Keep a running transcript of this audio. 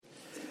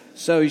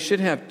So you should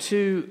have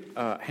two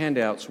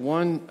handouts.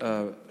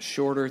 One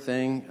shorter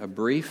thing, a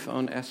brief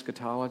on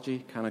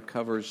eschatology, kind of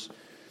covers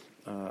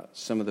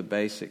some of the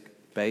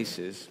basic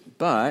bases.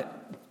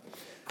 But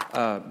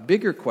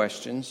bigger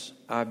questions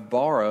I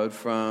borrowed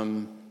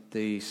from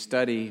the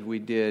study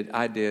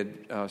I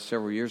did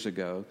several years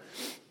ago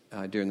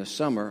during the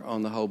summer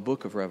on the whole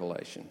book of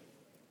Revelation.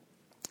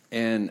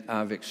 And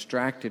I've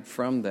extracted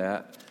from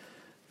that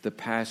the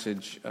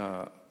passage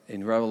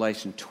in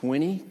Revelation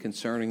 20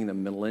 concerning the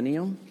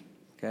millennium.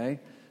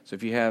 Okay? So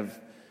if you have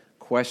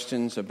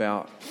questions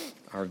about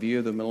our view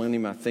of the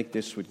millennium, I think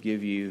this would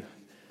give you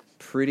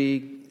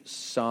pretty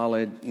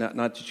solid, not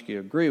that you could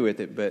agree with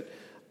it, but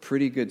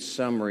pretty good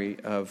summary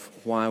of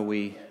why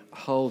we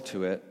hold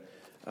to it.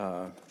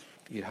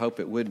 You'd hope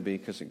it would be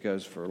because it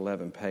goes for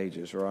 11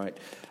 pages, right?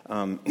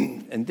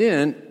 And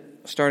then,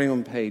 starting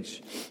on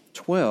page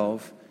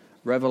 12,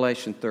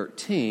 Revelation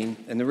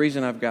 13, and the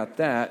reason I've got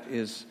that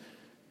is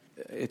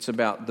it's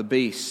about the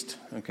beast,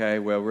 okay?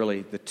 Well,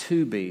 really, the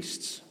two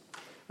beasts.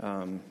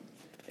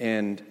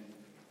 And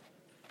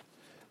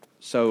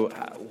so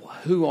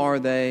who are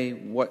they?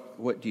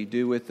 What do you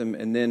do with them?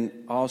 And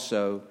then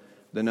also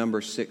the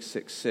number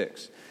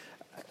 666.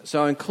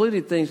 So I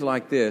included things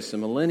like this, the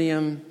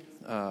millennium,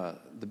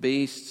 the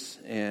beasts,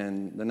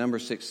 and the number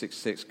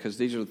 666, because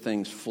these are the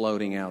things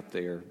floating out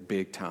there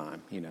big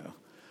time, you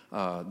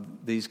know.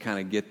 These kind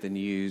of get the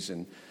news,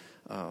 and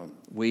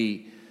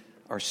we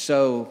are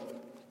so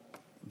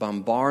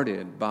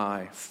bombarded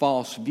by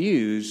false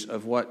views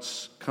of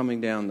what's coming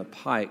down the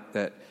pike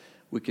that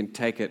we can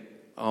take it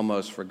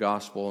almost for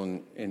gospel,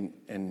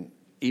 and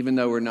even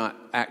though we're not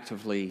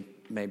actively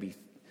maybe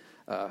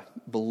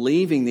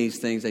believing these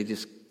things, they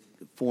just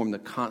form the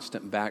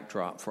constant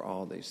backdrop for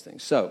all these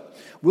things. So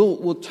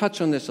we'll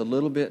touch on this a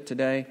little bit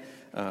today,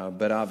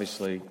 but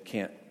obviously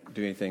can't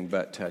do anything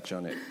but touch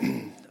on it.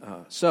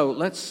 So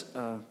let's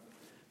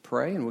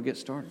pray and we'll get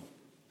started.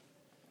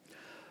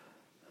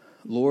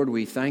 Lord,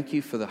 we thank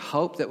you for the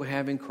hope that we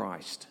have in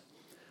Christ,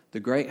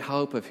 the great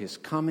hope of His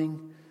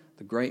coming,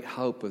 the great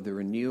hope of the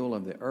renewal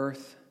of the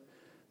earth,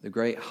 the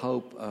great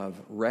hope of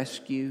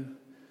rescue,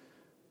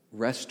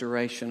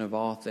 restoration of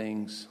all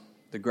things,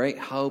 the great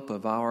hope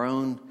of our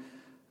own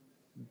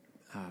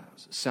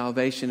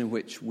salvation, in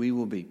which we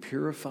will be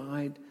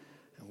purified,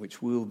 in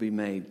which we will be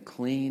made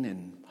clean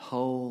and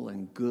whole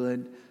and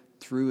good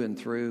through and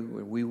through,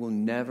 where we will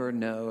never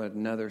know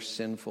another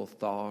sinful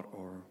thought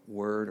or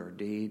word or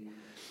deed.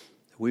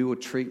 We will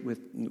treat with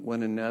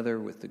one another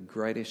with the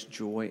greatest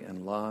joy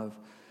and love,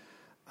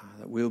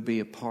 that we'll be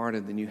a part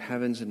of the new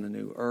heavens and the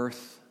new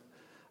earth,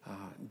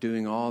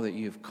 doing all that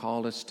you've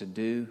called us to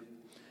do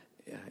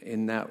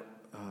in that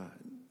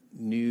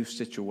new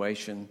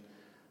situation,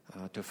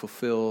 to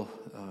fulfill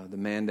the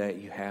mandate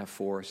you have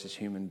for us as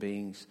human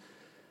beings.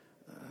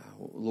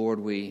 Lord,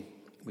 we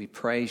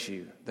praise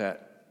you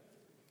that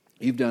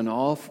you've done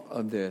all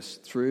of this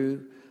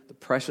through the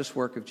precious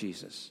work of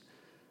Jesus,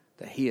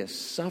 that He has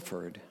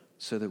suffered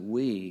so that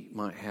we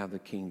might have the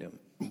kingdom.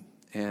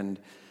 And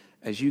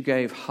as you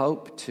gave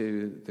hope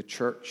to the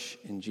church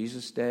in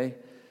Jesus' day,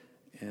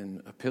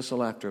 in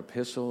epistle after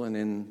epistle, and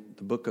in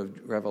the book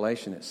of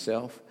Revelation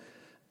itself,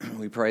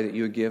 we pray that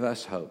you would give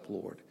us hope,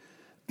 Lord.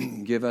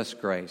 Give us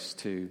grace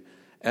to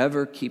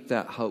ever keep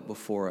that hope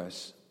before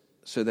us,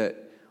 so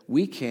that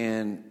we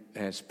can,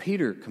 as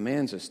Peter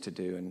commands us to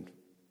do in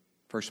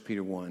 1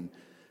 Peter 1,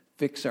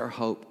 fix our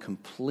hope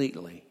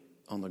completely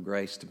on the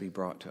grace to be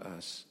brought to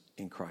us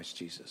in Christ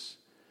Jesus.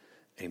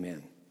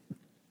 Amen.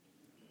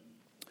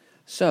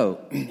 So,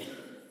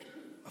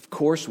 of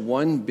course,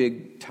 one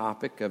big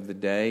topic of the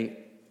day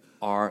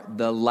are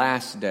the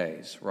last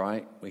days,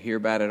 right? We hear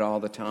about it all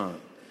the time.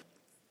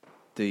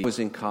 I was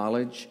in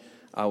college.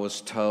 I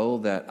was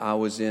told that I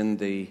was in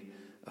the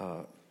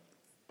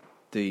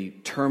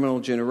terminal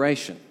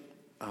generation.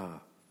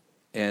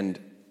 And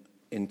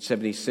in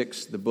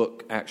 1976, the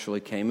book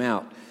actually came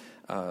out.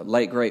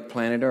 Late Great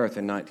Planet Earth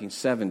in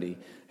 1970,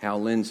 Hal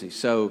Lindsey.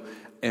 So,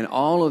 in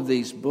all of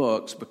these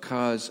books,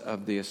 because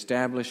of the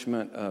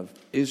establishment of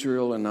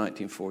Israel in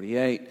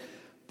 1948,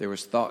 there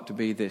was thought to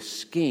be this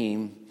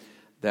scheme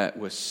that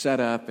was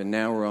set up, and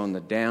now we're on the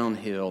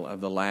downhill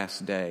of the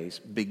last days,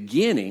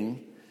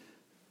 beginning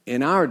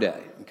in our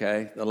day,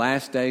 okay? The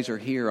last days are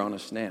here on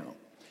us now.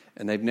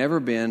 And they've never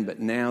been, but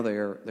now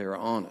they're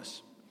on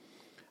us.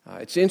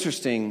 It's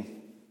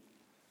interesting.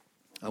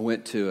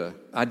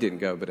 I didn't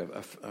go, but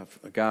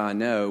a guy I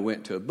know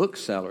went to a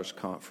booksellers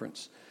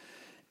conference.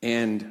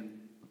 And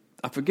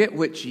I forget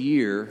which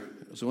year.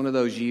 It was one of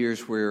those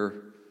years where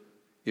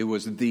it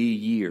was the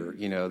year,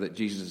 that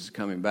Jesus is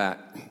coming back.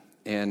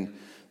 And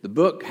the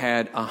book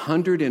had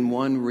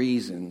 101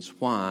 reasons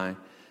why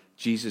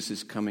Jesus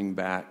is coming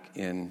back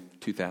in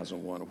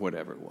 2001 or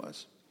whatever it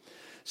was.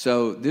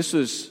 So this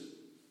was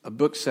a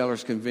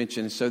booksellers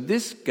convention. So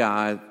this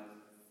guy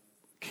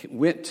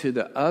went to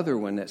the other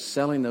one that's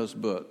selling those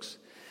books,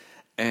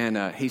 and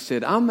he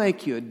said, "I'll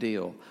make you a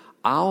deal.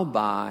 I'll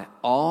buy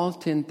all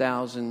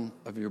 10,000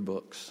 of your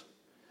books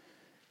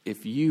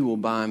if you will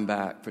buy them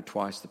back for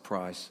twice the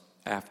price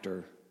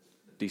after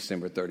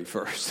December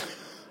 31st.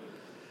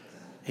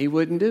 He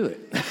wouldn't do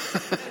it.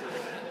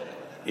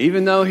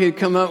 Even though he'd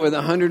come up with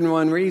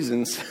 101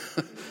 reasons.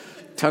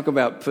 Talk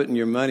about putting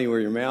your money where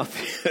your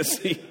mouth is.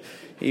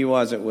 He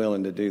wasn't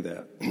willing to do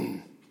that.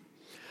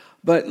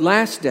 But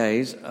last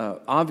days,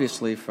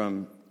 obviously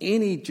from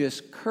any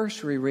just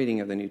cursory reading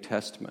of the New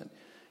Testament,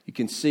 you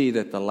can see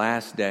that the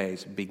last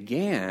days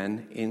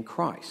began in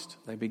Christ.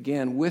 They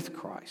began with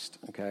Christ,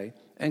 okay,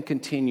 and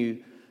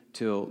continue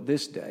till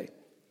this day.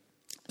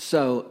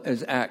 So,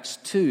 as Acts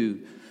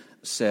 2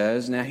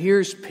 says, now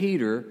here's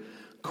Peter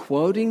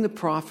quoting the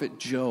prophet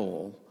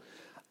Joel,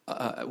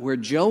 where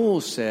Joel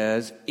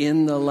says,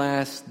 in the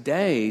last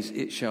days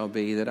it shall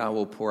be that I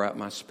will pour out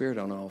my Spirit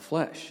on all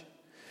flesh.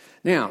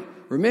 Now,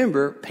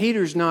 remember,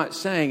 Peter's not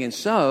saying, and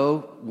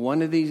so,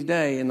 one of these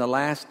days, in the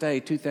last day,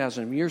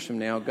 2,000 years from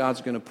now,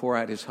 God's going to pour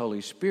out His Holy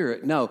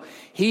Spirit. No,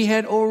 He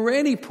had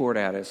already poured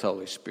out His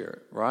Holy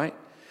Spirit, right?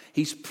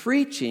 He's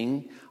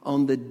preaching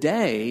on the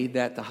day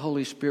that the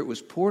Holy Spirit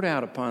was poured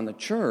out upon the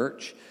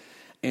church,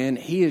 and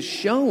he is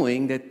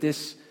showing that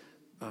this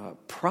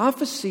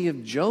prophecy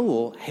of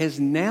Joel has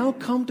now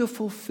come to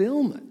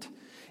fulfillment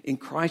in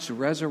Christ's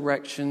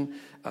resurrection,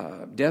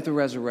 death and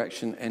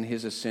resurrection, and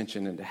His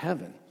ascension into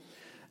heaven.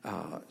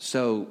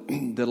 So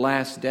the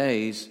last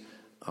days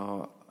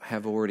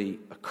have already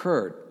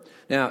occurred.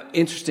 Now,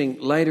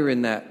 interesting, later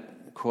in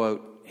that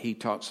quote, he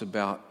talks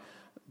about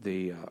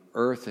the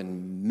earth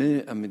and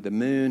moon, the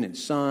moon and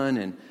sun,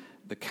 and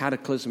the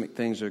cataclysmic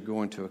things that are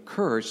going to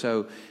occur.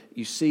 So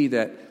you see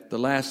that the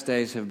last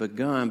days have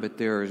begun, but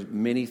there are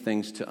many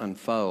things to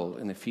unfold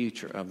in the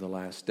future of the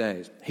last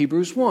days.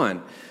 Hebrews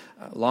 1.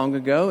 Long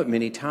ago, at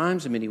many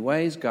times, in many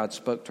ways, God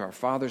spoke to our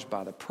fathers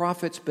by the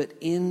prophets, but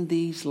in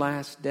these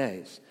last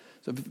days.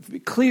 So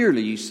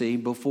clearly you see,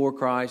 before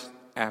Christ,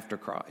 after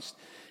Christ.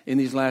 In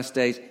these last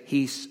days,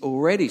 He's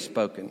already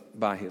spoken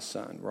by His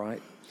Son,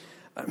 right?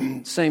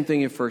 Same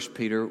thing in 1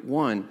 Peter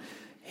 1.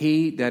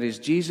 He, that is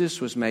Jesus,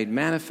 was made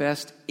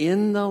manifest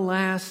in the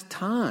last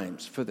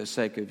times for the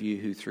sake of you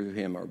who through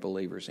Him are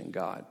believers in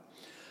God.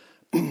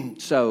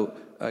 So,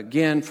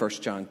 again, 1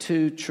 John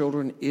 2,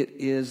 children, it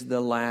is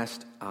the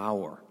last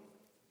hour.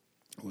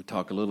 We'll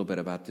talk a little bit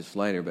about this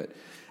later, but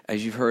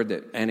as you've heard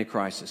that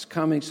Antichrist is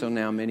coming, so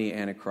now many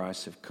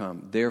Antichrists have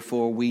come.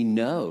 Therefore, we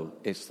know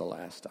it's the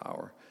last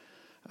hour.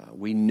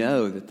 We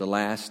know that the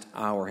last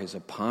hour is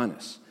upon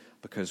us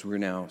because we're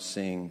now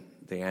seeing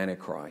the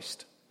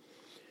Antichrist.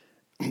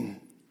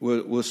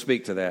 We'll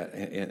speak to that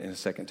in a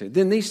second too.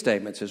 Then these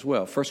statements as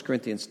well. 1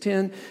 Corinthians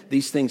 10,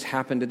 these things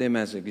happened to them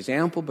as an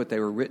example, but they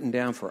were written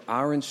down for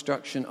our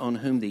instruction, on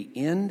whom the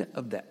end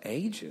of the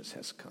ages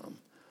has come.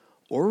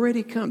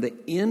 Already come. The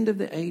end of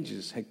the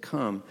ages had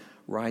come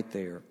right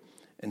there.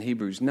 In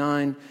Hebrews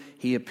 9,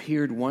 He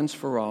appeared once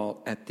for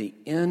all at the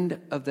end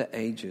of the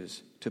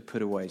ages to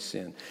put away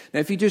sin. Now,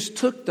 if you just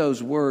took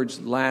those words,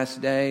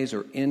 last days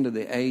or end of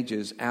the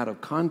ages, out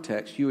of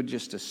context, you would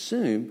just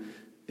assume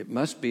it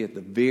must be at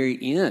the very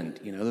end,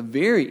 the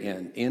very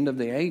end of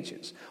the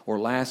ages, or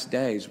last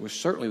days. Well,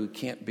 certainly we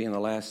can't be in the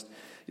last,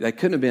 they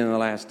couldn't have been in the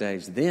last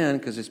days then,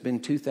 because it's been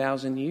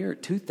 2,000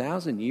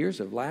 years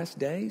of last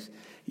days.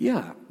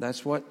 Yeah,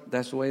 that's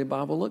the way the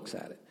Bible looks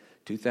at it.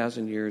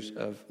 2,000 years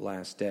of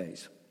last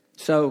days.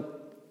 So,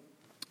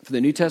 for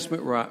the New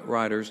Testament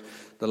writers,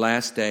 the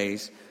last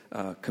days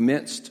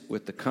commenced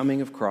with the coming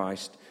of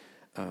Christ,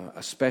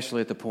 especially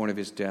at the point of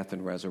His death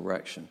and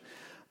resurrection.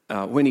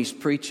 When He's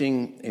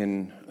preaching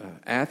in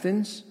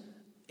Athens,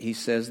 he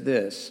says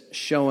this,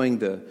 showing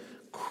the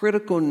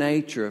critical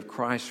nature of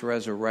Christ's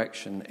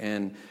resurrection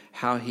and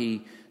how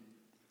He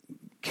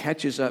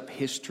catches up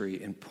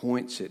history and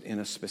points it in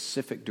a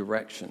specific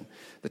direction.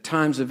 The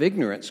times of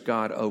ignorance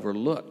God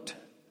overlooked.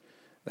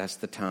 That's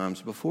the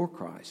times before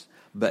Christ.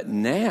 But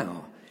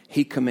now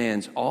He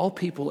commands all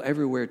people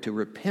everywhere to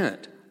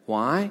repent.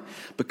 Why?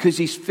 Because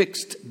He's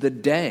fixed the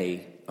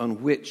day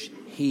on which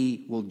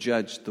He will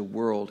judge the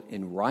world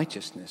in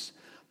righteousness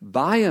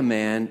by a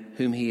man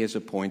whom He has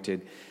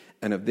appointed,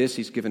 and of this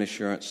He's given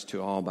assurance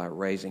to all by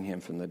raising Him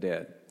from the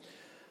dead.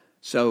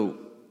 So,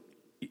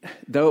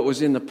 though it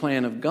was in the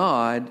plan of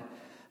God,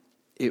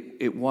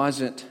 it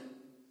wasn't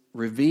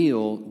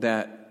revealed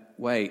that,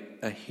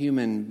 a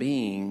human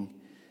being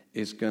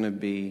is going to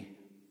be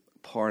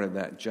part of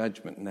that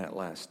judgment in that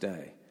last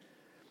day.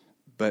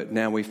 But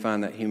now we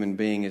find that human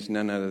being is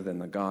none other than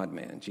the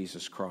God-man,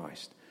 Jesus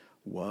Christ.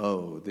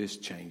 Whoa, this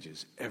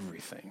changes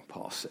everything,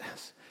 Paul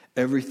says.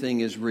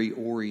 Everything is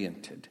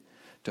reoriented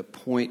to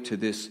point to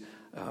this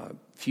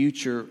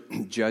future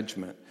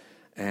judgment.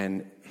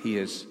 And He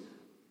has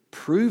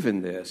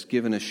proven this,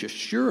 given us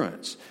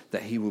assurance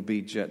that He will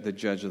be the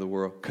judge of the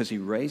world because He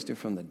raised Him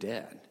from the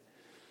dead.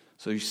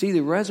 So you see,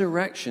 the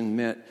resurrection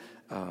meant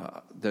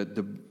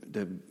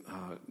the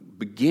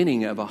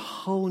beginning of a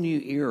whole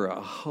new era,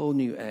 a whole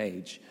new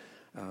age,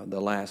 the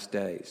last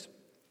days.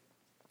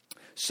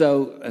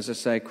 So, as I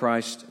say,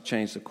 Christ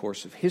changed the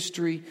course of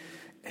history.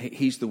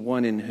 He's the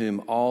one in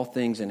whom all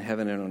things in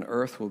heaven and on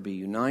earth will be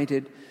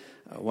united.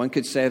 One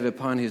could say that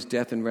upon his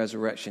death and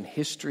resurrection,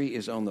 history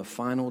is on the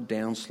final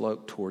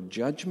downslope toward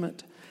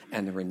judgment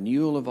and the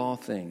renewal of all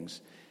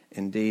things.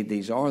 Indeed,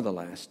 these are the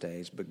last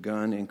days,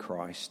 begun in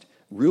Christ,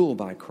 ruled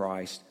by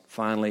Christ,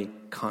 finally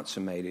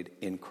consummated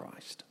in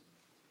Christ.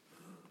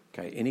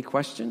 Okay, any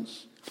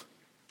questions?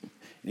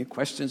 Any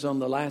questions on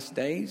the last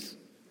days?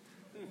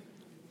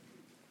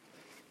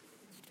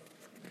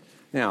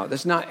 Now,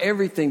 that's not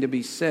everything to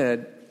be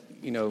said,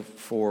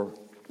 for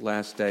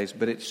last days,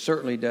 but it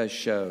certainly does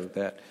show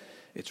that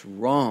it's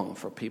wrong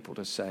for people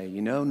to say,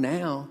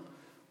 now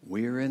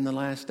we're in the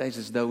last days,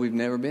 as though we've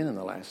never been in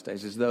the last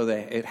days, as though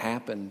it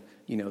happened,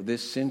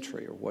 this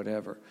century or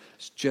whatever.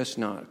 It's just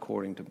not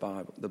according to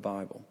the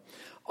Bible.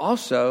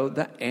 Also,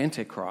 the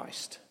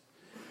Antichrist.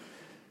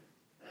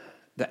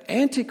 The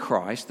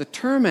Antichrist, the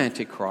term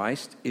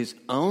Antichrist, is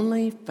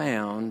only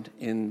found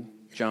in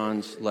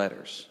John's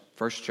letters,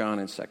 1 John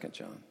and 2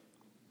 John.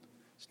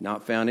 It's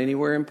not found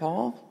anywhere in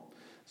Paul.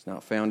 It's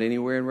not found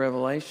anywhere in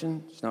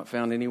Revelation. It's not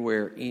found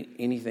anywhere,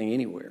 anything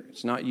anywhere.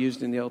 It's not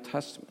used in the Old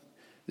Testament.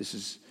 This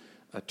is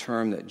a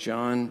term that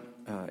John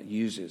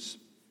uses.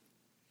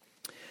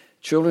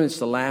 Children, it's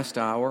the last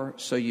hour,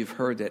 so you've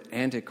heard that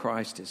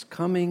Antichrist is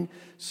coming.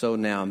 So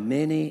now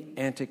many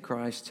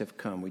Antichrists have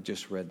come. We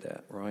just read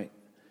that, right?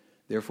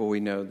 Therefore, we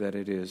know that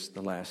it is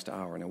the last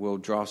hour. And we'll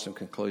draw some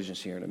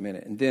conclusions here in a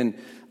minute. And then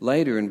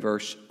later in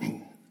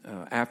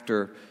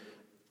after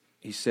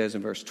he says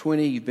in verse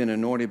 20, you've been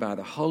anointed by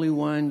the Holy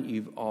One.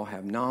 You all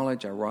have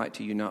knowledge. I write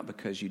to you not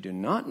because you do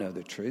not know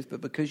the truth, but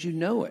because you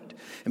know it.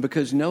 And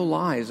because no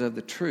lie is of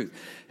the truth.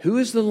 Who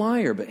is the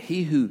liar but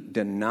he who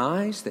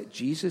denies that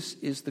Jesus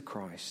is the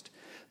Christ?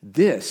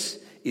 This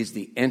is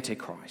the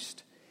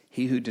Antichrist,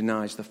 he who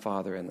denies the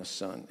Father and the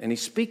Son. And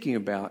he's speaking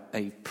about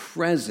a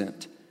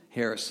present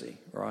heresy,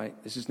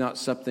 right? This is not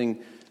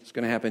something that's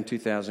going to happen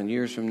 2,000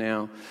 years from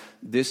now.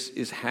 This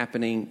is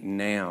happening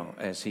now,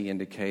 as he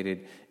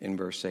indicated in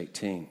verse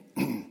 18.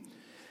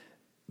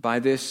 By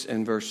this,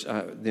 then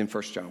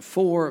 1 John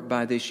 4,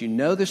 by this you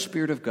know the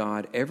Spirit of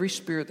God. Every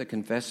spirit that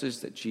confesses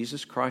that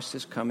Jesus Christ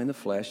has come in the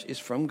flesh is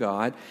from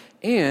God,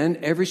 and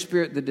every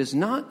spirit that does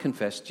not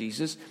confess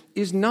Jesus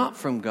is not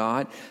from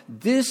God.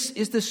 This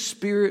is the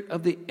spirit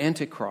of the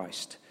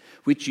Antichrist,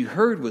 which you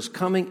heard was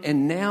coming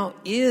and now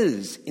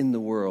is in the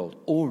world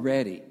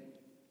already.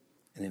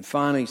 And then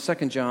finally,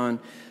 2 John,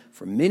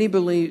 for many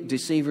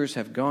deceivers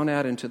have gone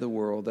out into the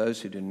world,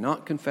 those who do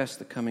not confess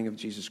the coming of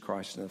Jesus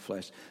Christ in the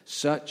flesh.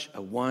 Such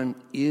a one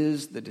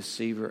is the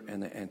deceiver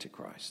and the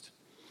Antichrist.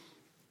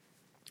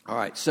 All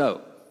right,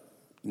 so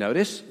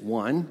notice,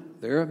 one,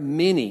 there are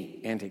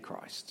many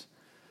Antichrists.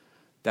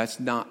 That's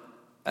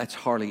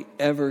hardly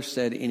ever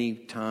said any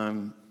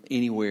time,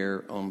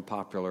 anywhere on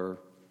popular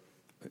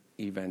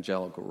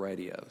evangelical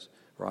radios,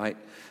 right?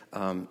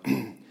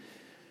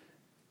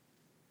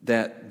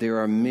 That there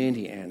are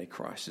many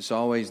Antichrists. It's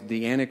always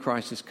the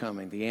Antichrist is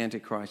coming, the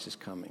Antichrist is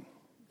coming.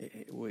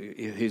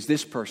 Is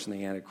this person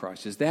the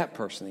Antichrist? Is that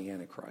person the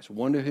Antichrist?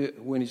 Wonder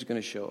when he's going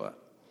to show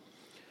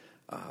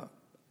up.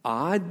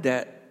 Odd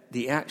that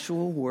the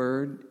actual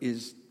word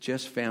is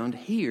just found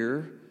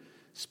here,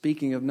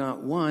 speaking of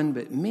not one,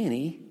 but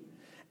many.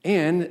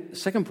 And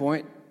second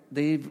point,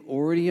 they've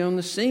already on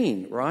the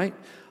scene, right?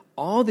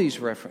 All these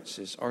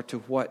references are to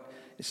what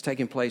is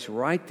taking place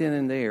right then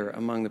and there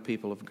among the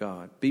people of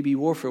God. B.B.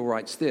 Warfield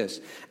writes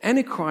this: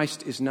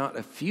 Antichrist is not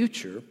a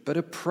future, but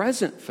a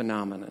present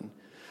phenomenon.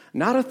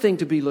 Not a thing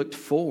to be looked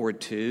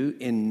forward to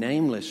in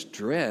nameless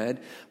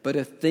dread, but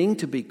a thing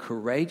to be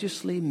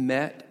courageously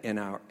met in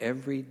our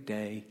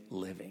everyday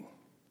living.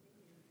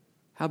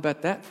 How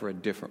about that for a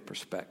different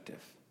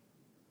perspective?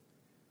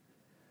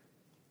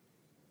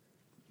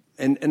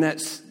 And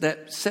that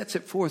sets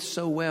it forth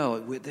so well.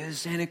 With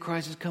this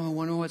Antichrist is coming,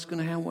 wonder what's going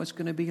to happen, what's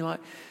going to be like.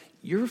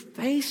 You're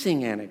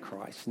facing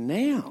Antichrist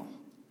now.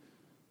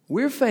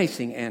 We're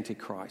facing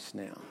Antichrist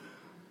now.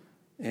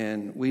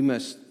 And we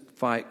must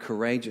fight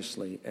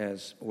courageously,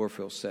 as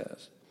Warfield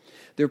says.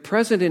 Their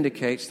present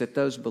indicates that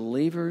those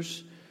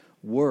believers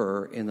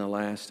were in the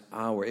last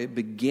hour. It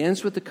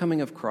begins with the coming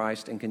of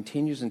Christ and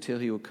continues until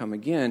he will come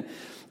again.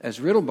 As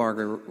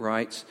Riddlebarger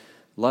writes,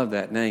 love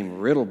that name,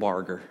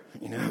 Riddlebarger,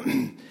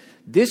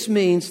 This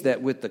means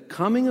that with the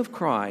coming of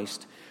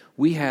Christ,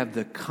 we have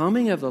the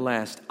coming of the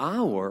last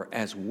hour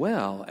as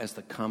well as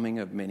the coming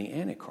of many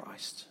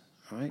antichrists,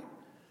 right?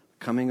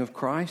 Coming of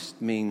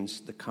Christ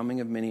means the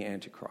coming of many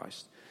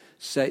antichrists.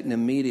 Satan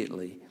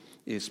immediately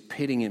is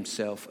pitting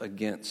himself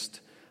against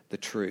the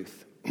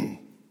truth.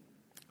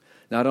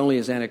 Not only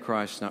is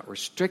Antichrist not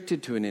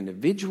restricted to an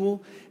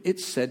individual,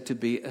 it's said to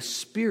be a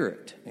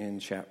spirit in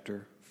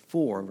chapter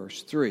 4,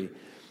 verse 3.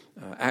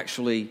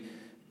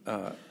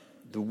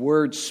 The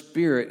word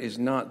spirit is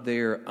not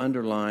there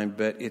underlined,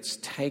 but it's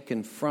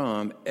taken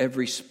from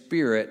every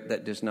spirit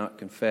that does not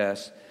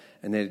confess.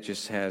 And then it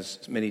just has,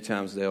 many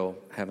times they'll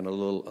have a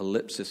little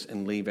ellipsis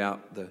and leave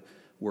out the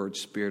word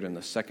spirit in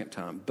the second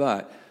time.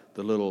 But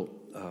the little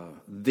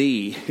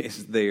 "the"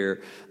 is there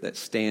that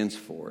stands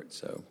for it.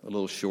 So a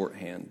little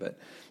shorthand. But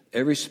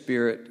Every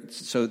spirit,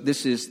 so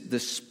this is the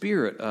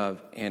spirit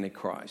of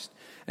Antichrist.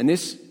 And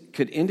this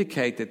could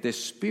indicate that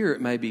this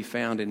spirit may be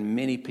found in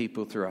many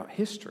people throughout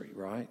history,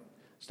 right?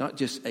 It's not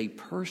just a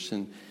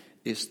person,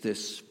 it's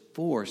this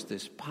force,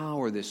 this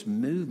power, this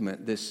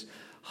movement, this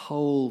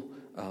whole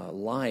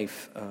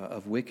life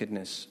of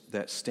wickedness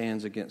that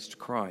stands against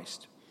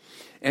Christ.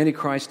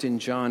 Antichrist in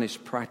John is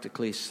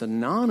practically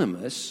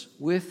synonymous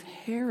with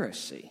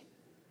heresy.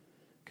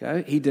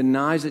 Okay? He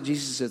denies that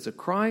Jesus is the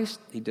Christ.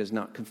 He does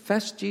not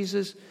confess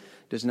Jesus,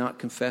 does not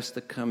confess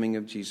the coming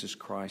of Jesus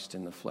Christ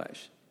in the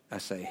flesh. I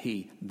say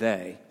he,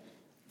 they.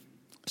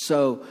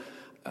 So,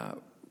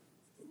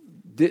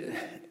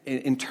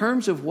 in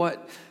terms of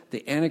what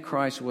the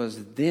Antichrist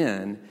was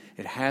then,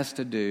 it has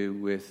to do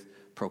with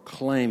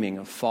proclaiming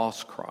a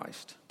false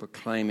Christ,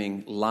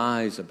 proclaiming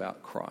lies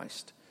about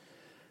Christ.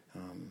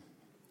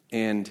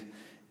 And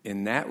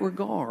in that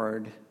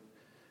regard,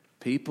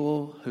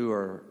 people who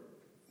are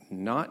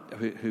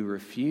who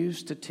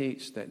refuse to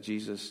teach that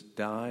Jesus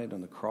died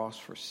on the cross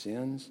for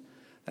sins,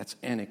 that's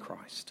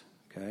Antichrist,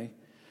 okay?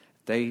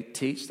 They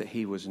teach that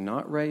he was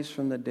not raised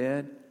from the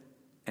dead,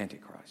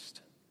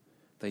 Antichrist.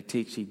 They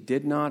teach he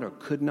did not or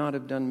could not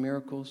have done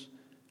miracles,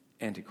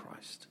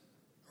 Antichrist,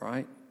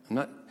 right?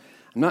 I'm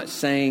not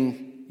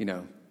saying,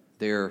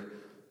 they're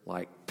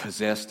like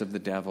possessed of the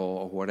devil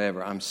or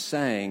whatever. I'm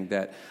saying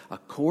that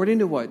according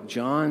to what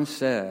John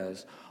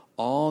says,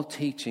 all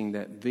teaching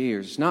that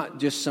veers, it's not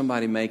just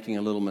somebody making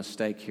a little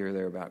mistake here or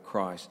there about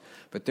Christ,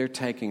 but they're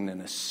taking an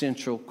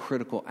essential,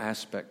 critical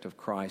aspect of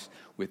Christ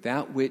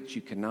without which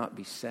you cannot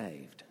be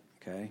saved,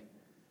 okay?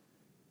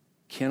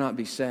 Cannot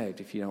be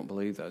saved if you don't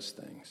believe those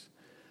things.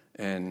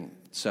 And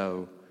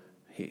so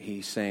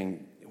he's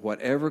saying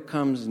whatever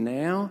comes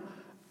now,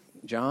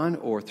 John,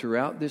 or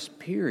throughout this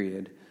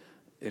period,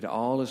 it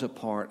all is a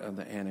part of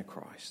the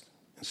Antichrist.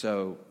 And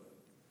so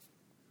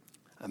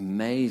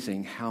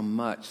amazing how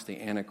much the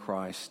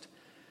Antichrist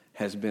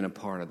has been a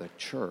part of the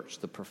church,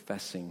 the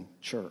professing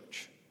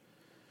church.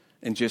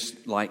 And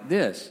just like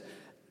this,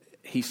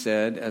 he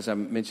said, as I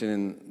mentioned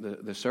in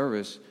the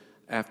service,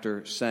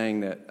 after saying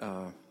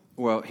that,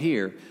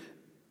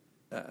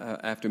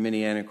 after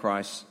many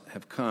Antichrists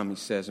have come, he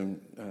says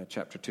in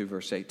chapter 2,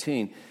 verse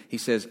 18, he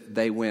says,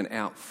 they went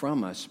out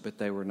from us, but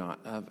they were not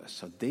of us.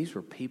 So these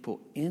were people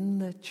in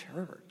the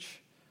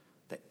church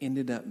that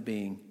ended up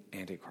being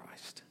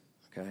Antichrist,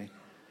 okay?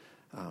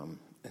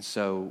 And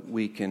so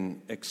we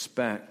can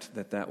expect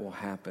that will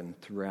happen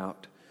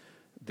throughout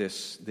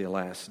the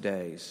last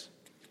days.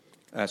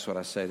 That's what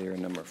I say there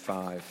in number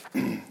 5.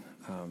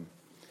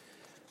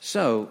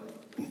 So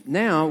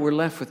now we're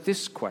left with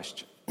this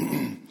question.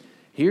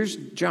 Here's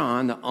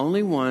John, the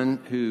only one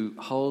who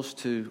holds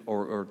to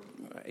or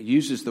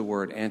uses the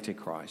word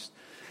Antichrist.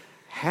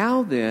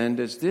 How then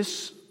does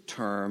this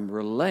term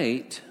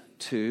relate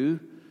to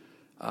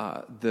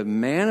the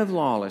man of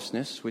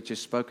lawlessness, which is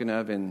spoken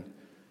of in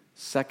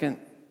 2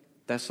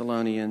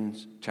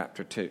 Thessalonians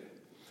chapter 2?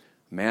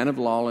 Man of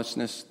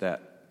lawlessness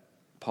that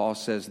Paul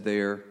says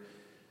there.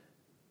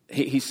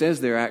 He says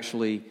there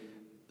actually,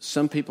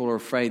 some people are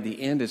afraid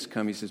the end has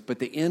come. He says, but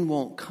the end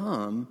won't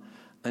come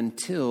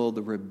until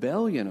the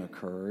rebellion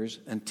occurs,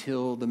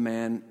 until the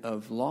man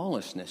of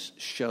lawlessness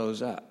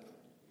shows up.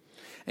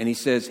 And he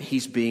says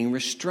he's being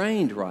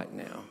restrained right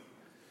now,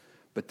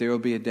 but there will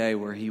be a day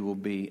where he will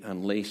be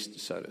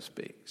unleashed, so to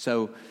speak.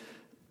 So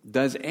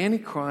does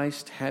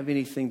Antichrist have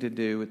anything to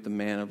do with the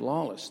man of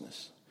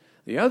lawlessness?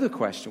 The other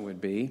question would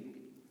be,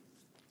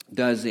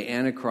 does the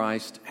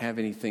Antichrist have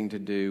anything to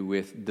do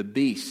with the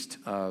beast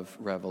of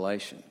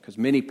Revelation? Because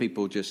many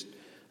people just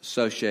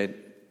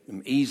associate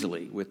them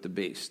easily with the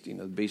beast.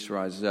 The beast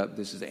rises up.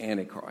 This is the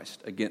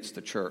Antichrist against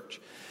the church.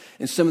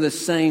 And some of the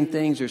same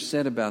things are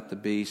said about the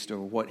beast, or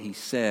what he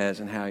says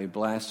and how he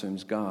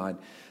blasphemes God,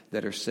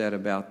 that are said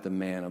about the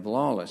man of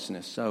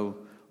lawlessness. So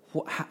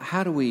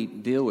how do we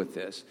deal with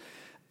this?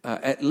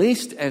 At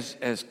least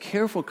as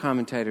careful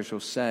commentators will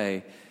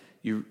say,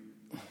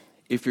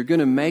 if you're going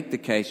to make the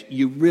case,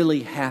 you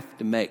really have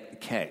to make the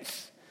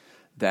case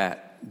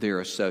that they're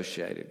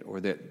associated,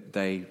 or that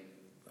they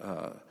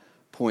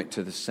point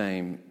to the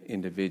same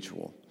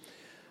individual.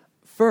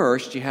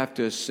 First, you have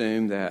to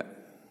assume that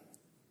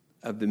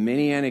of the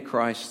many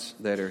antichrists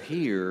that are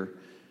here,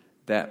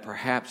 that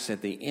perhaps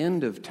at the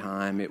end of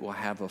time it will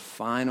have a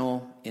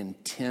final,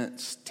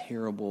 intense,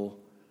 terrible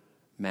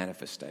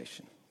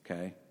manifestation,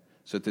 okay?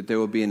 So that there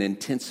will be an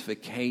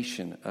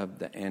intensification of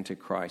the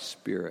Antichrist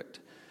spirit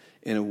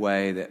in a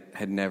way that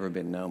had never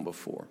been known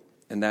before.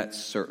 And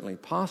that's certainly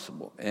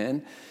possible.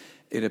 And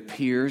it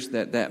appears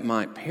that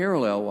might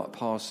parallel what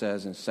Paul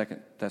says in 2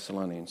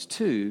 Thessalonians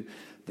 2,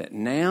 that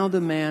now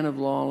the man of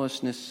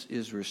lawlessness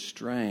is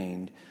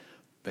restrained,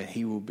 but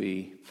he will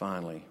be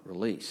finally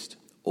released.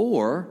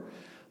 Or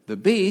the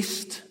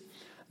beast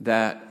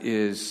that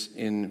is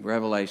in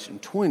Revelation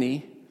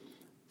 20,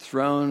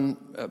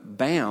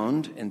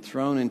 bound and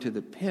thrown into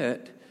the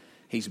pit.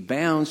 He's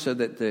bound so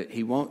that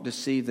he won't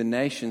deceive the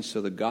nations,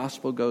 so the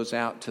gospel goes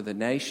out to the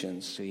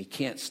nations, so he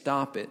can't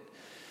stop it.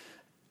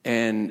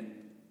 And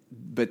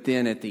but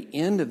then at the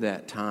end of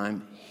that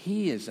time,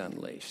 he is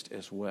unleashed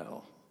as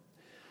well.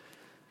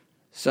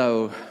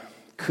 So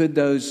could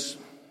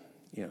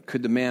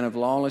the man of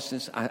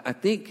lawlessness, I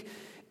think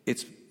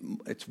it's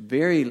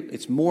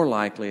more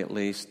likely at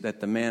least that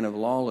the man of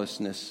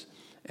lawlessness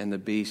and the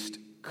beast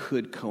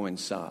could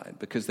coincide,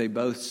 because they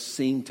both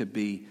seem to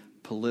be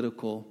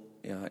political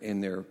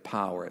in their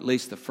power. At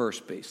least the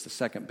first beast. The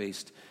second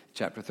beast,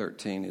 chapter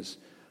 13, is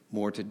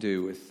more to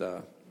do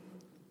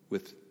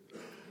with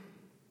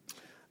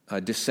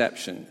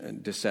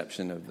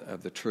deception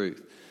of the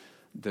truth.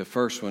 The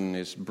first one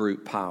is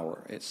brute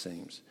power, it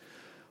seems.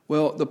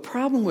 Well, the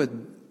problem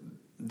with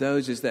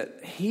those is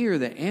that here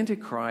the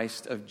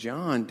Antichrist of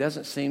John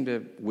doesn't seem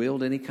to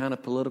wield any kind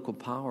of political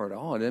power at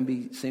all. It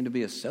doesn't seem to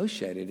be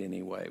associated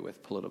anyway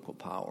with political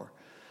power.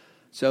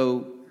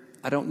 So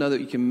I don't know that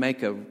you can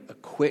make a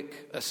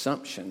quick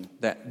assumption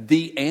that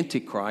the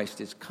Antichrist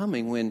is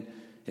coming when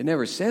it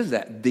never says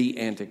that the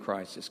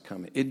Antichrist is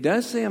coming. It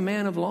does say a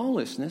man of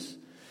lawlessness.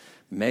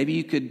 Maybe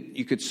you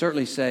could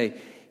certainly say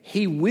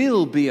he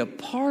will be a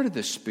part of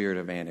the spirit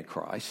of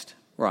Antichrist.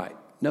 Right,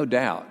 no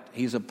doubt.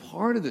 He's a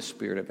part of the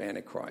spirit of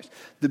Antichrist.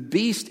 The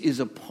beast is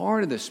a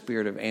part of the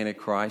spirit of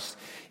Antichrist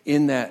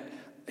in that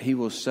he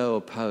will so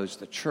oppose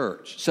the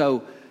church.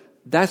 So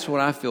that's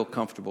what I feel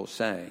comfortable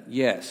saying.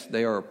 Yes,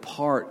 they are a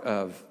part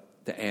of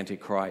the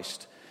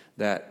Antichrist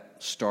that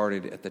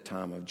started at the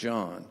time of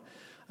John.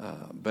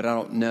 But I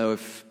don't know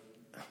if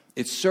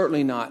it's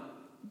certainly not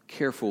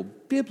careful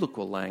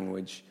biblical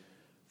language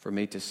for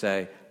me to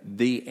say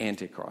the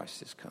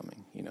Antichrist is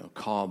coming,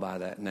 call by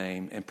that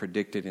name and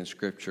predicted in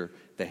Scripture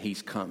that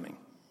he's coming.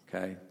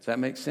 Okay, does that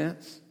make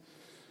sense?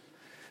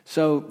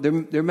 So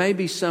there may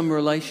be some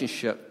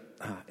relationship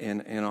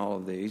in all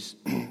of these.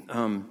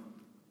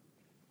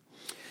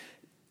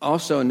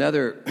 Also,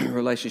 another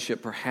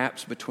relationship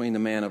perhaps between the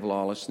man of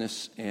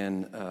lawlessness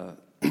and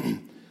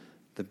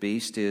the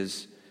beast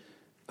is,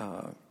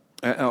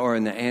 or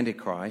in the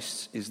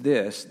Antichrist, is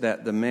this,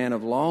 that the man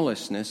of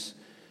lawlessness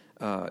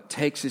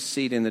takes his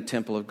seat in the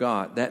temple of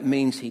God. That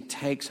means he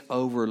takes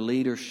over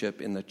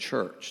leadership in the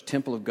church.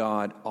 Temple of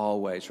God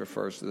always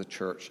refers to the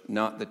church,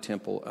 not the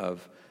temple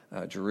of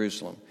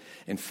Jerusalem.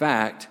 In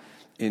fact,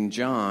 in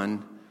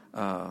John,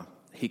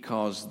 he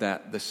calls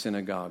that the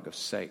synagogue of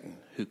Satan,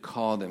 who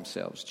call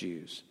themselves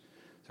Jews.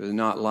 So it's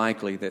not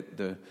likely that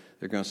they're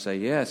going to say,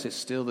 yes, it's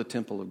still the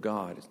temple of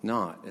God. It's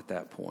not at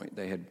that point.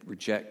 They had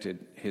rejected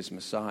his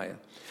Messiah.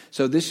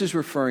 So this is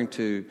referring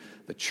to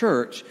the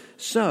church.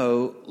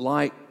 So,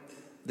 like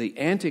the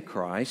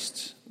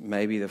Antichrists,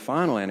 maybe the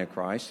final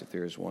Antichrist, if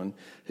there is one,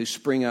 who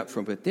spring up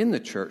from within the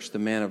church, the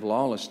man of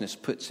lawlessness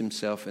puts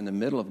himself in the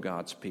middle of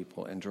God's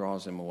people and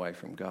draws them away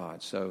from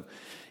God. So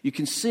you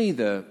can see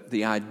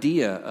the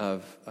idea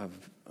of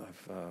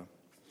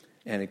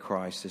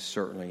Antichrist is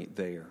certainly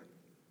there.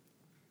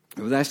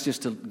 Well, that's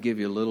just to give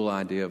you a little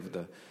idea of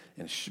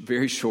in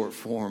very short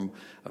form,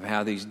 of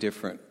how these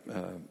different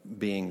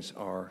beings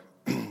are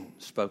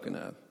spoken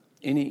of.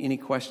 Any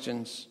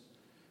questions?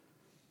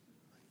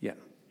 Yeah.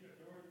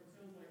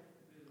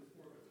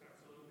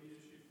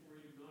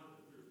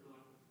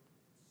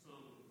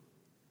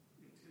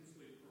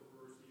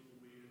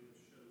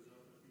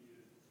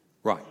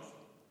 Right.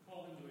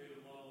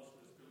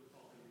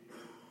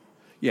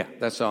 Yeah,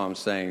 that's all I'm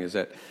saying, is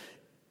that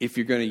if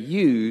you're going to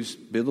use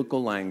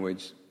biblical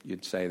language,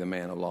 you'd say the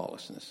man of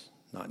lawlessness.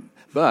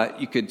 But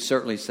you could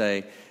certainly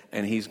say,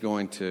 and he's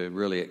going to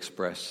really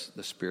express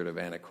the spirit of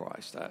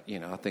Antichrist.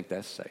 I think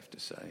that's safe to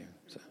say.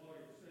 So.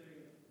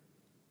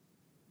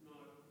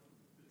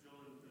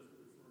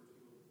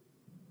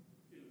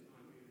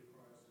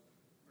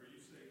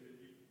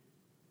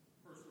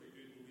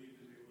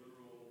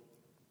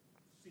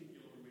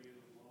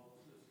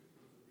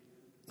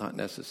 Not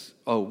necessarily.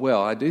 Oh,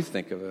 well, I do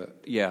think of it.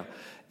 Yeah,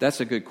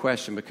 that's a good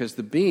question, because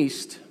the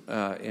beast,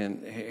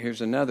 and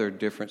here's another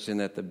difference in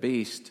that the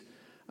beast,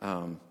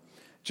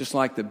 just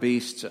like the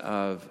beasts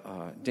of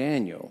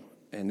Daniel,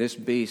 and this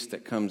beast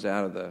that comes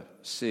out of the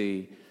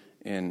sea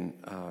in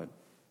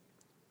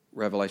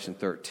Revelation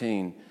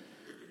 13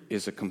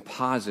 is a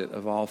composite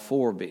of all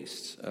four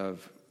beasts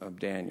of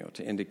Daniel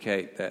to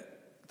indicate that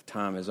the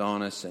time is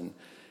on us and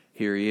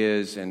here he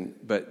is,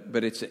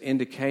 but it's an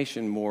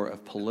indication more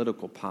of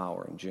political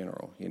power in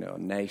general, a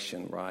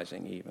nation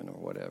rising even or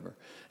whatever.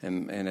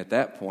 And at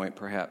that point,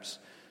 perhaps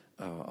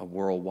a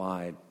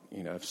worldwide,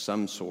 of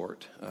some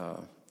sort,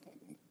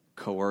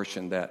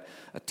 coercion that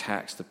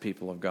attacks the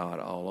people of God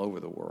all over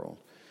the world.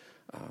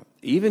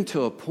 Even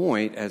to a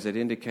point, as it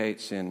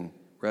indicates in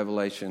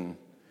Revelation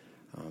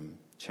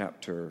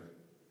chapter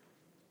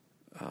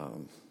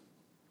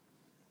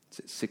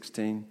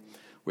 16,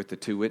 with the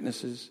two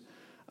witnesses,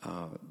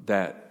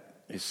 that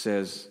it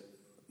says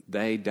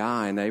they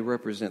die and they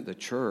represent the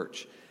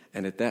church.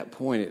 And at that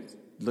point, it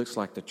looks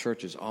like the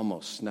church is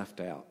almost snuffed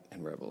out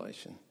in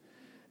Revelation.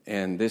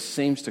 And this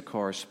seems to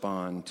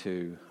correspond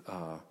to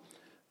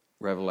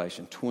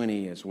Revelation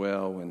 20 as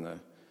well, when the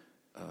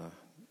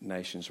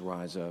nations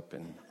rise up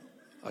and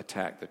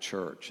attack the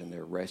church, and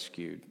they're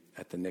rescued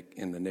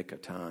in the nick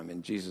of time.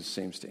 And Jesus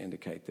seems to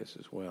indicate this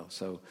as well.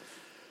 So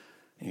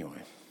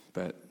anyway,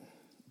 but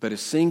a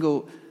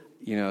single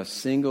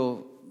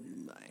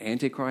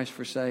Antichrist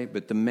per se,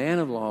 but the man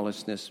of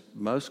lawlessness,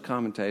 most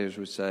commentators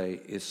would say,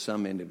 is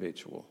some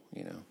individual,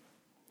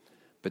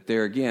 But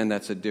there again,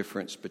 that's a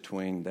difference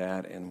between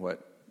that and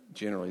what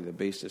generally the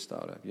beast is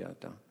thought of. Yeah,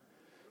 Don.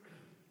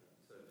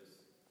 So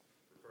just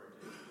referring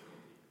to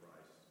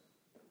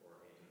Antichrist or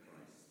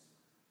Antichrists,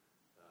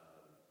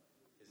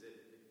 is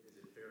it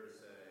fair to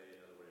say,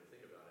 another way to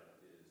think about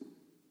it is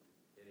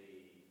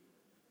any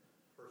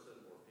person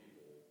or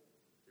people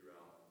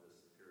throughout this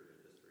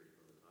period of history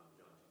from the time of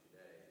John to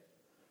today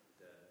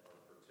that are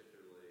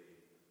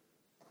particularly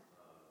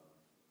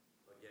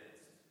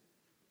against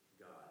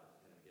God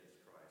and against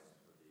Christ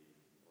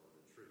or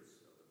the truths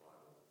of the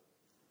Bible?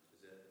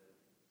 Is it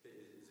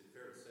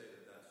fair to say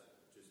that that's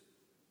just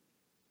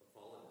a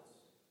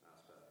fallenness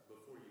aspect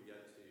before you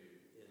get to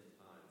end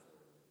times?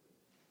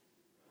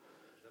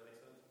 Does that make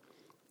sense?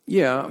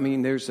 Yeah, I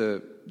mean, there's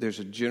a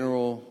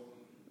general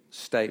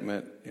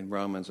statement in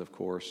Romans, of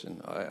course,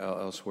 and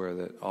elsewhere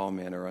that all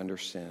men are under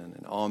sin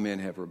and all men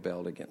have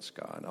rebelled against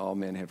God. All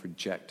men have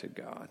rejected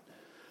God.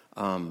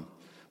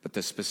 But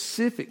the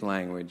specific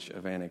language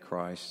of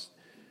Antichrist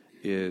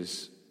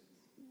is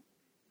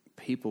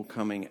people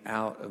coming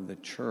out of the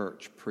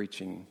church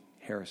preaching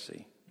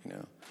heresy.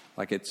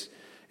 Like it's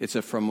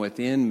a from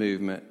within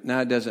movement.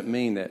 Now, it doesn't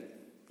mean that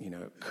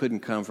it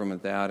couldn't come from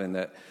without, and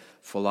that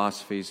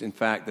philosophies. In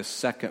fact, the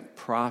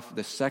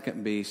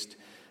second beast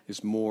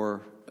is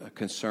more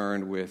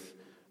concerned with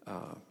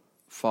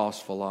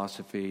false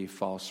philosophy,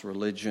 false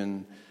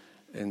religion,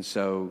 and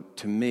so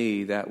to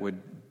me that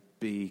would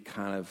be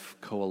kind of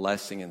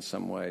coalescing in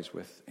some ways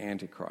with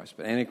Antichrist.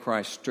 But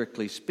Antichrist,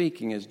 strictly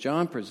speaking, as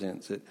John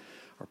presents it,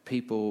 are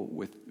people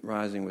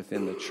rising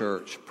within the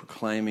church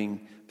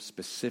proclaiming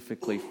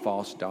specifically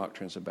false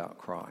doctrines about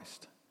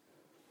Christ.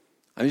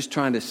 I'm just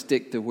trying to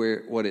stick to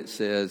what it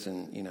says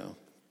and,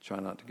 try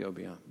not to go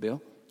beyond.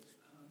 Bill?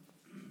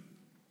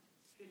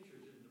 Pictures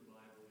in the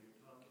Bible, you're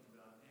talking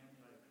about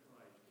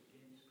Antichrist,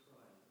 against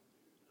Christ,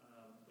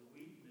 the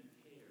wheat and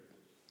the tares.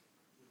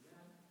 Would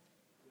that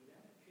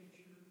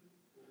picture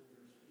what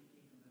we're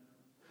speaking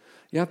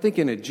about? Yeah, I think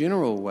in a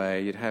general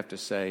way, you'd have to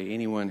say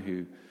anyone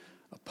who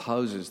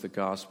opposes the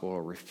gospel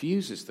or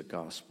refuses the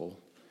gospel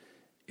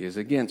is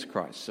against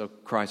Christ. So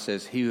Christ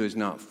says, he who is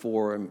not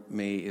for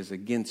me is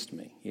against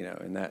me,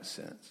 in that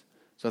sense.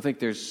 So I think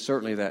there's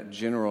certainly that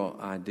general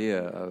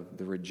idea of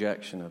the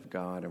rejection of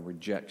God and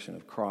rejection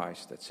of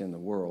Christ that's in the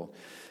world.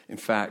 In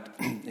fact,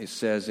 it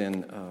says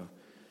in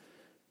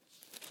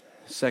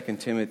 2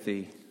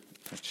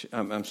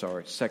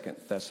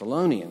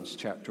 Thessalonians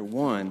chapter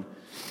 1,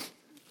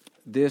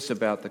 this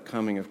about the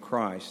coming of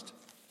Christ.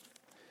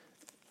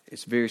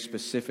 It's very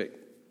specific.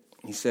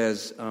 He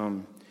says,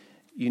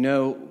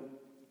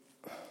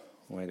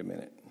 wait a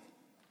minute.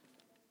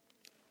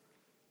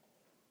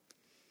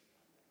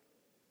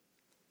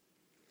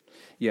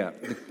 Yeah.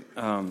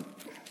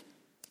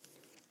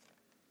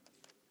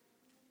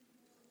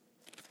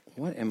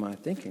 What am I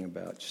thinking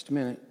about? Just a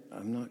minute.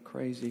 I'm not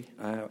crazy.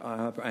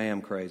 I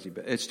am crazy,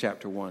 but it's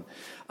chapter 1.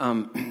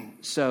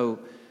 So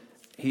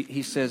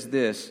he says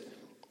this,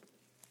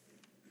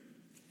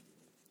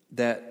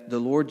 that the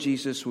Lord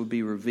Jesus will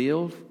be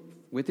revealed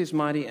with his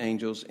mighty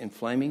angels in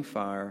flaming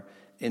fire,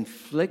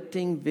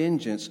 inflicting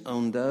vengeance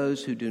on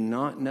those who do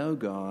not know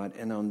God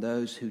and on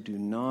those who do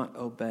not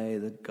obey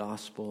the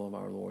gospel of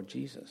our Lord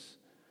Jesus.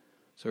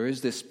 So there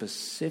is this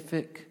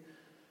specific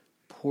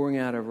pouring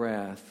out of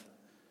wrath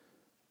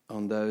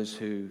on those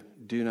who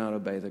do not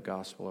obey the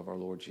gospel of our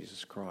Lord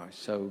Jesus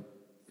Christ. So,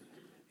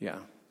 yeah.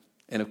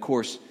 And of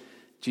course,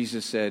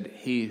 Jesus said,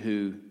 he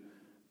who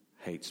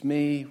hates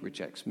me,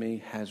 rejects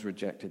me, has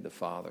rejected the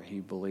Father. He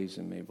believes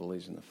in me,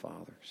 believes in the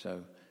Father.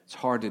 So it's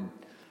hard to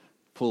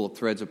pull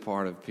threads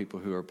apart of people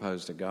who are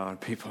opposed to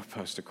God, people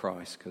opposed to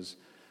Christ, because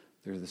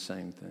they're the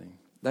same thing.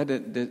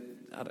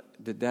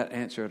 Did that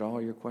answer at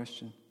all your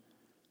question?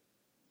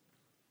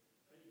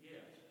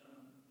 Yes.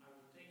 I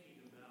was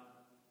thinking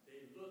about,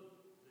 they look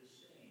the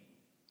same,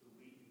 the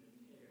wheat and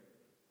the tare.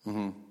 Mm-hmm.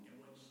 And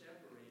what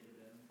separated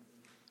them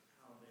was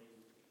how they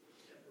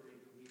separate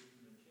the wheat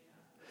from the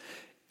chaff.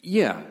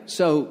 Yeah,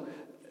 so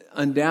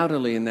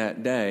undoubtedly in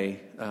that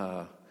day,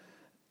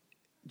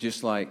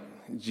 just like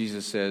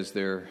Jesus says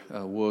they're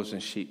wolves in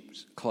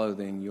sheep's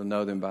clothing, you'll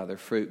know them by their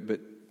fruit.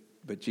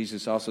 But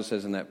Jesus also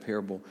says in that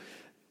parable,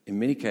 in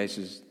many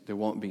cases, they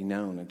won't be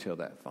known until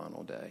that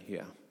final day.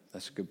 Yeah,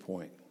 that's a good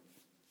point.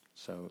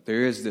 So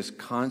there is this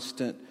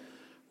constant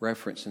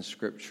reference in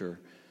Scripture.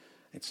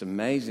 It's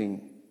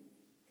amazing,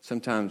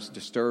 sometimes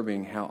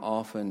disturbing, how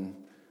often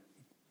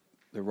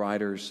the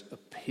writers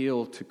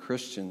appeal to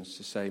Christians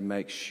to say,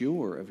 make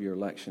sure of your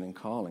election and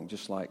calling,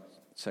 just like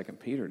 2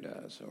 Peter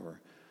does,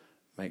 or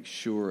make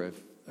sure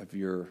of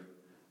your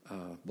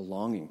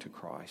belonging to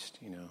Christ,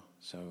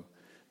 So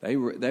they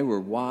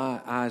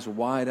were eyes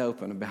wide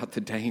open about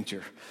the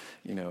danger,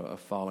 of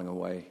falling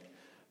away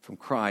from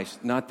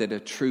Christ. Not that a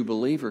true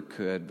believer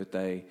could, but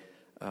the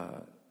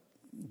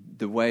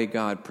way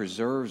God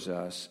preserves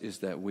us is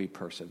that we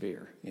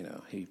persevere.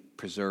 He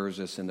preserves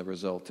us, and the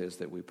result is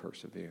that we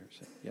persevere.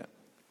 So, yeah.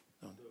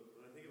 So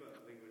when I think about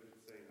language,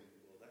 it's saying,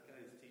 well, that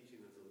guy's teaching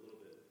is a little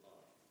bit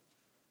off,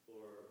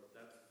 or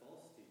that's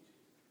false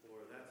teaching,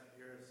 or that's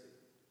heresy,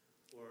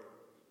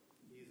 or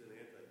he's an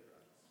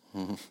antichrist.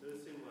 Mm-hmm.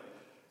 Those seem like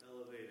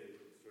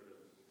elevated sort of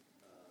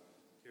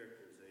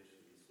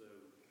characterizations. So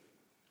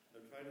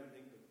I'm trying to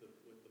think with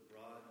the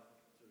broad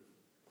sort of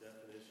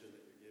definition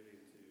that you're giving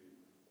to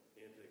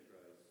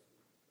antichrist,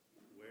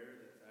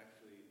 where that's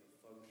actually a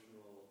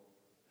functional,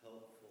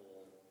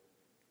 helpful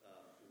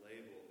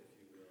label, if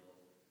you will,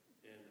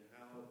 and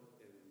how,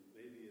 and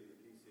maybe in the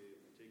PCA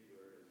in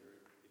particular, in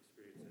your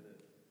experience in it,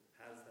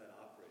 has that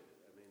operated?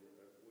 I mean,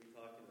 are we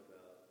talking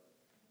about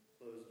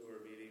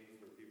closed-door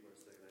meetings where people are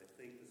saying, I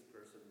think this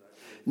person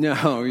actually...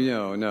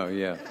 No,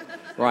 yeah.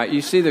 Right.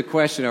 You see the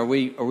question, are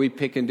we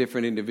picking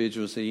different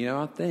individuals and say,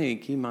 I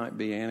think he might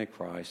be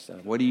Antichrist.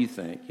 What do you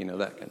think? That kind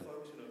of...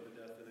 function of the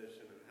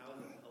definition, and how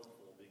is it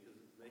helpful? Because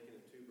making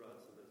it too broad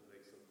sometimes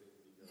makes something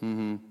be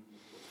Mm-hmm. done.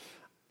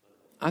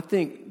 I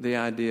think the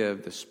idea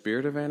of the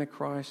spirit of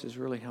Antichrist is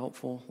really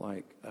helpful,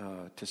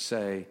 to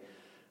say,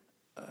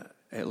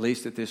 at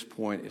least at this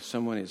point, if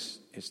someone is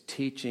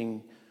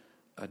teaching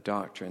a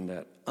doctrine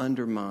that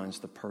undermines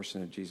the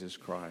person of Jesus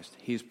Christ,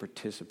 he's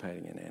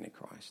participating in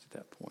Antichrist at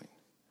that point.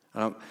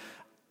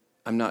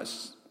 I'm not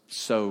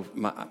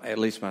at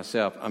least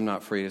myself, I'm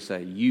not free to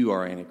say you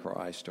are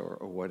Antichrist or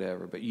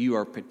whatever, but you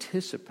are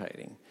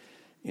participating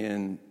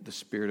in the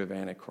spirit of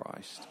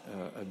Antichrist,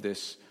 of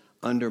this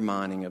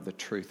undermining of the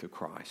truth of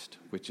Christ,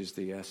 which is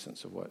the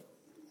essence of what.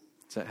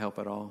 Does that help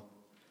at all?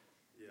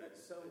 Yeah.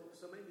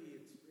 So maybe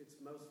it's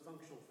most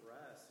functional for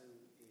us in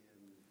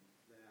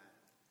that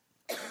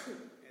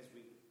as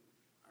we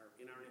are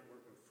in our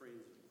network of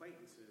friends and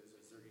acquaintances,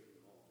 as they're getting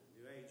involved in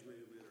New Age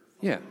movement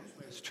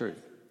or That's true.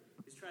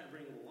 is try to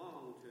bring them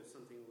along to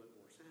something a little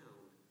more sound.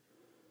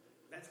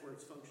 That's where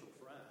it's functional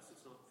for us.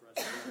 It's not for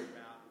us to go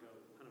out and go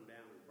hunt them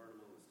down and burn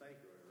them on the stake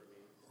or whatever.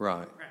 I mean,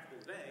 Right. it's a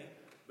practical day,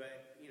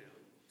 but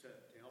to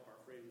help our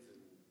friends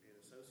and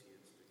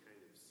associates to kind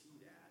of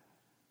see that,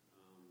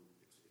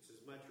 it's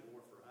as much or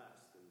more for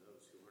us than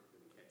those who aren't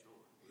going to catch on.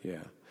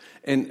 Yeah.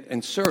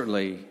 And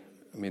certainly,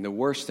 I mean, the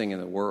worst thing in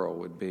the world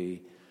would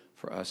be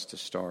for us to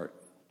start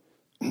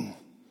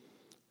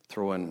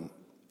throwing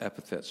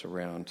epithets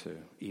around to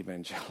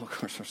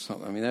evangelicals or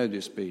something. I mean, that would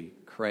just be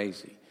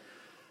crazy.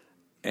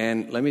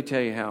 And let me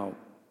tell you how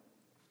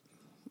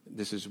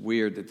this is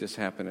weird that this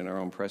happened in our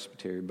own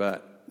presbytery,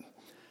 but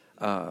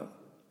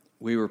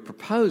we were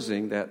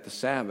proposing that the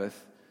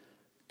Sabbath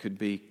could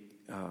be,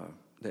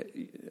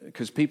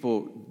 because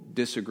people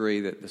disagree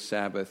that the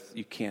Sabbath,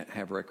 you can't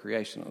have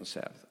recreation on the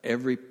Sabbath.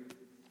 Every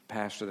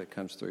pastor that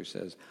comes through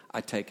says,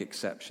 I take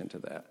exception to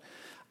that.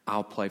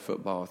 I'll play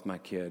football with my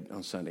kid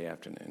on Sunday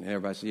afternoon. And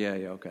everybody says, yeah,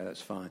 okay,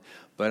 that's fine.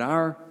 But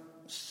our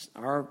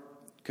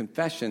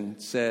confession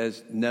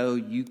says, no,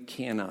 you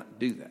cannot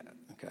do that,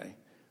 okay?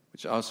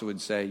 Which also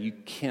would say you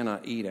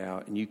cannot eat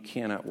out and you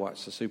cannot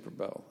watch the Super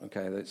Bowl,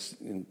 okay?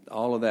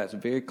 All of that's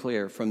very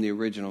clear from the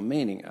original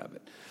meaning of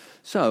it.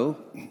 So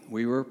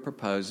we were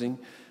proposing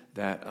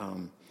that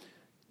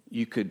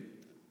you could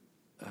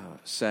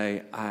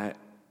say,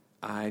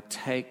 I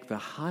take the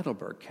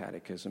Heidelberg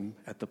Catechism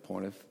at the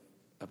point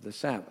of the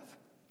Sabbath.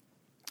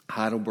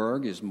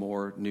 Heidelberg is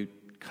more New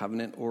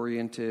Covenant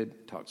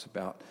oriented, talks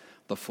about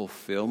the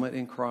fulfillment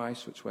in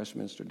Christ, which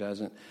Westminster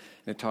doesn't.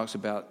 And it talks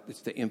about,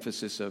 it's the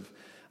emphasis of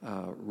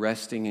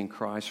resting in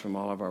Christ from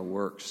all of our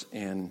works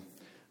and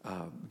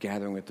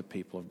gathering with the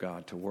people of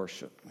God to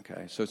worship.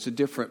 Okay, so it's a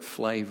different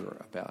flavor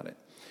about it.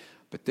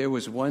 But there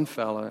was one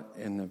fella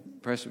in the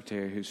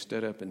presbytery who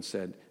stood up and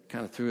said,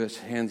 kind of threw his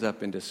hands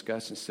up in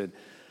disgust and said,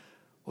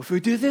 well, if we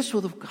do this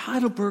with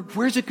Heidelberg,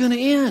 where's it going to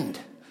end?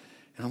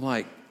 And I'm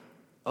like,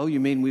 oh, you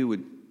mean we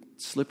would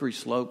slippery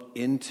slope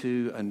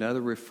into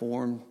another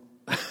Reformed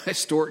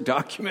historic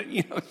document?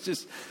 It's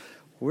just,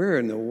 where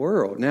in the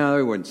world? Now,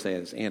 I wouldn't say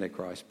it's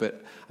Antichrist,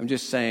 but I'm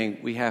just saying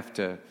we have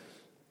to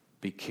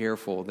be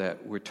careful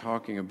that we're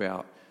talking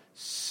about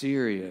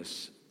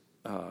serious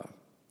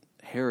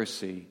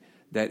heresy,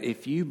 that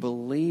if you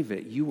believe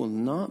it, you will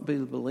not be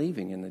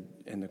believing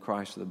in the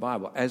Christ of the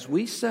Bible. As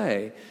we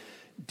say,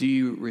 do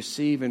you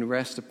receive and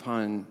rest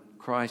upon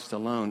Christ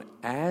alone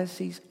as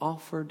he's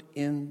offered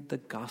in the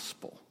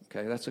gospel?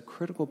 Okay, that's a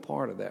critical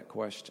part of that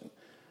question.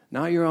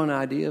 Not your own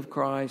idea of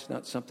Christ,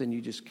 not something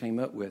you just came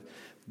up with.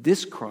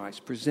 This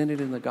Christ presented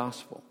in the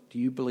gospel. Do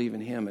you believe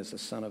in him as the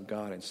Son of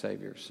God and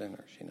Savior of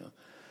sinners?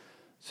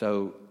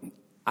 So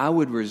I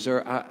would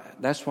reserve,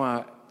 that's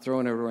why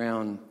throwing it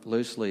around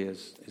loosely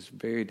is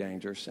very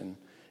dangerous, and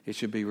it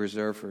should be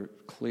reserved for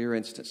clear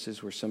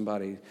instances where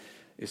somebody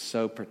is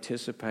so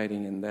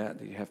participating in that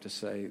you have to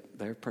say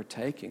they're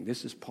partaking.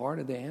 This is part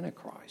of the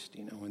Antichrist,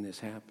 when this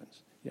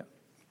happens. Yeah.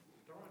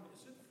 Don,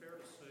 is it fair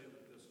to say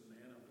that this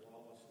man of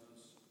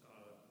lawlessness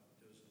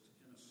is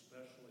an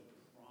especially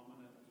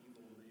prominent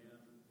evil man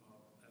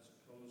as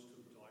opposed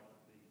to like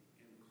the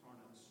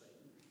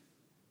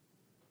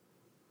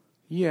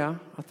Yeah,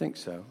 I think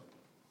so.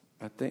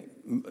 I think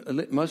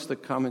most of the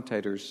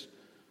commentators,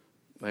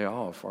 they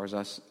all, as far as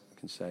I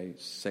can say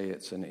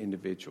it's an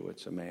individual,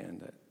 it's a man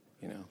that,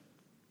 you know.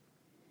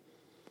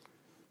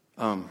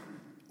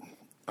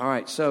 All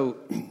right, so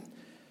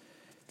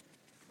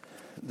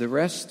the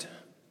rest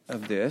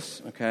of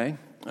this, okay,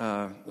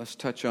 let's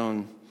touch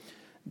on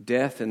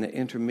death in the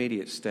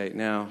intermediate state.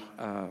 Now,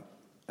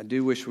 I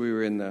do wish we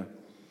were in the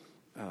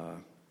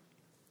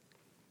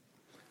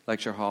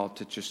lecture hall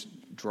to just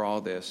draw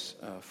this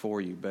for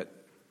you, but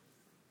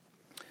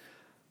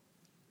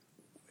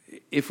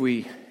if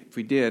we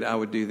did, I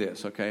would do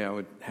this, okay? I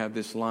would have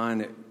this line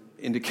that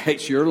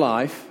indicates your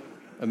life.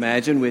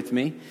 Imagine with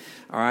me,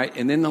 all right?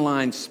 And then the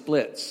line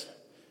splits,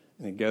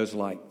 and it goes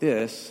like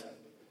this,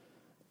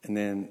 and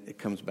then it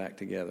comes back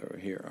together over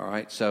here, all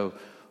right? So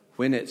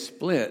when it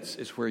splits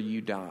is where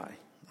you die,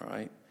 all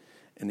right?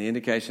 And the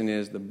indication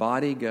is the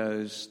body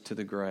goes to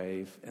the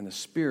grave, and the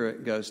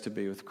spirit goes to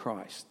be with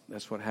Christ.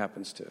 That's what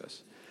happens to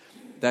us.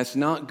 That's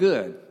not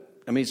good.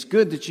 I mean, it's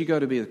good that you go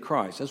to be with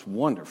Christ. That's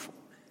wonderful,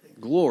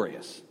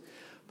 glorious.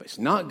 But it's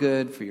not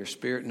good for your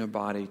spirit and your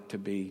body to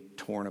be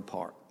torn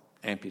apart,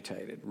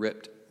 amputated,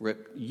 ripped.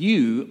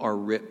 You are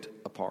ripped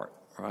apart,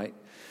 right?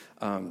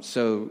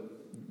 So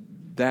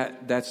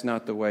that's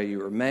not the way you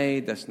were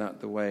made. That's not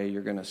the way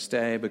you're going to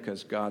stay,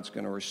 because God's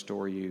going to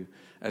restore you,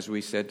 as we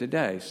said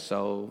today,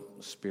 soul,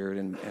 spirit,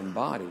 and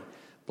body,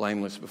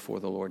 blameless before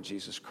the Lord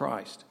Jesus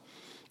Christ.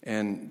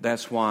 And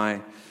that's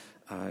why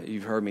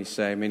you've heard me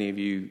say, many of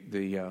you,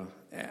 the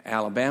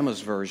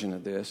Alabama's version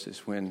of this is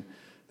when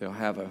they'll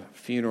have a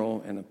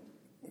funeral and a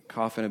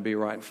coffin will be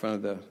right in front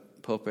of the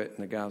pulpit,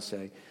 and the guy will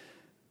say,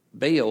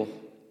 Bill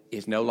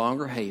is no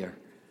longer here.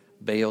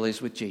 Bill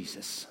is with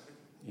Jesus.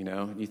 You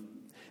know,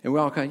 and we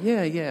all kind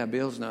of, yeah,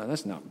 Bill's not,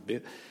 that's not Bill.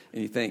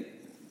 And you think,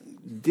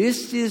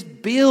 this is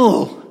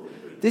Bill.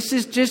 This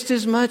is just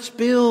as much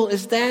Bill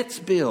as that's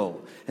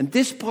Bill. And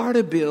this part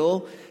of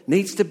Bill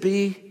needs to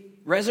be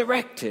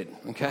resurrected,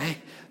 okay?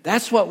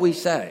 That's what we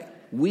say.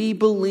 We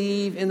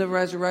believe in the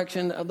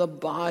resurrection of the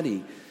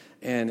body.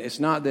 And it's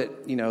not that,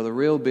 you know, the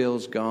real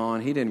Bill's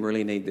gone. He didn't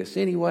really need this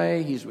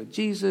anyway. He's with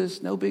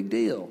Jesus. No big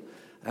deal.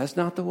 That's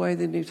not the way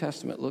the New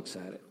Testament looks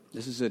at it.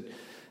 This is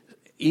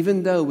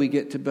even though we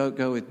get to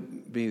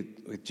be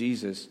with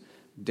Jesus,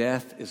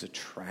 death is a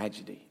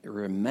tragedy. It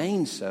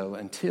remains so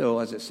until,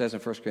 as it says in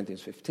 1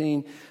 Corinthians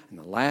 15, and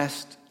the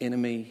last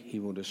enemy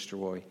he will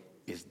destroy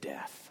is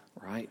death,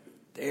 right?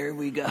 There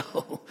we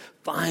go.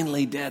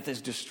 Finally, death is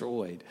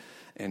destroyed,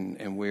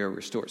 and we are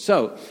restored.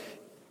 So,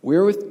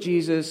 we're with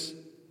Jesus,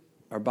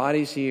 our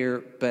body's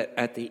here, but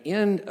at the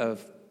end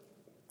of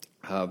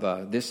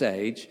this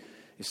age,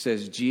 it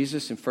says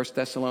Jesus in 1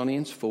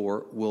 Thessalonians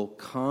 4 will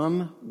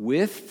come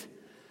with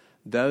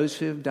those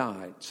who have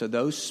died. So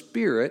those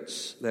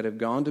spirits that have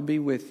gone to be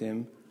with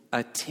him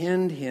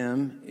attend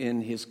him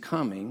in his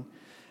coming.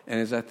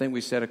 And as I think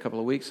we said a couple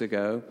of weeks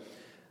ago,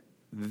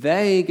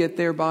 they get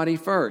their body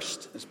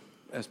first,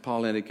 as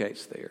Paul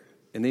indicates there.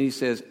 And then he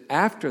says,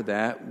 after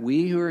that,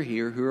 we who are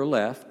here, who are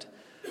left,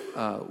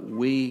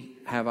 we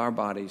have our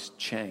bodies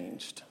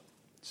changed.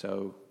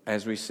 So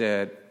as we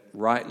said,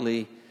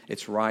 rightly,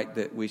 it's right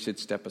that we should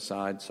step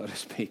aside, so to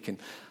speak, and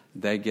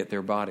they get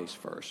their bodies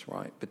first,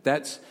 right? But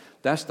that's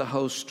the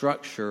whole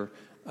structure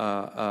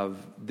of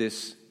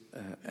this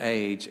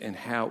age and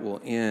how it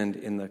will end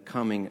in the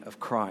coming of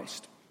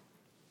Christ.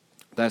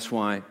 That's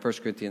why 1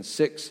 Corinthians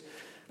 6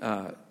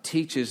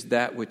 teaches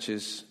that which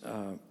is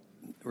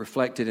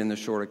reflected in the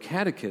shorter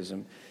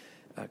catechism.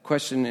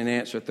 Question and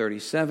answer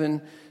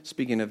 37,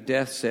 speaking of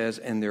death, says,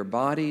 and their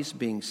bodies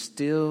being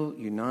still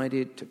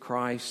united to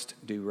Christ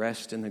do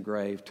rest in the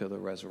grave till the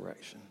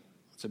resurrection.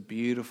 It's a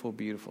beautiful,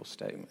 beautiful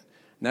statement.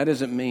 And that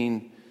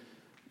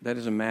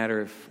doesn't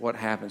matter if what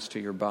happens to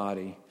your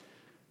body.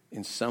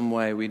 In some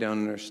way we don't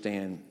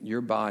understand.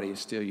 Your body is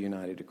still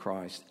united to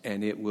Christ,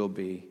 and it will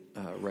be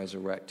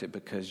resurrected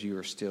because you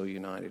are still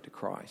united to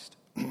Christ.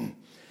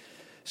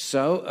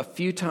 So a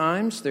few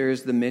times there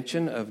is the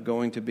mention of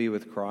going to be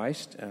with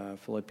Christ,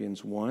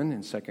 Philippians 1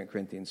 and 2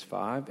 Corinthians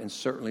 5, and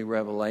certainly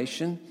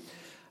Revelation,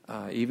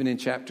 even in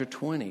chapter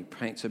 20,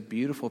 paints a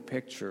beautiful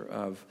picture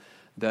of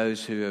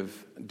those who have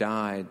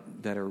died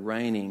that are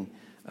reigning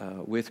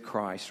with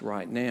Christ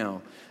right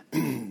now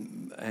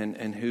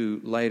and who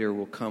later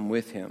will come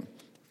with him.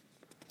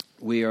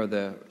 We are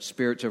the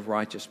spirits of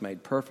righteous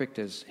made perfect,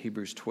 as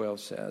Hebrews 12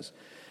 says.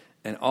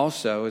 And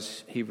also,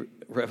 as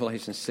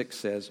Revelation 6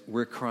 says,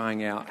 we're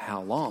crying out,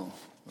 how long?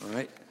 All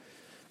right?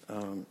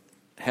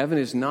 Heaven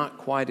is not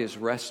quite as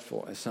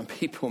restful as some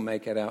people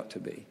make it out to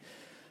be.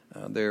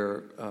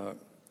 There are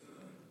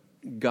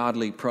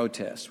godly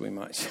protests, we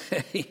might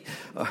say,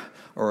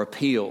 or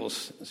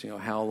appeals. So, you know,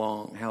 how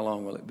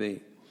long will it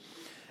be?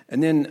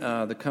 And then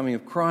the coming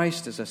of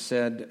Christ, as I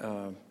said,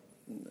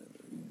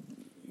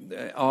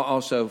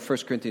 also 1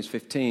 Corinthians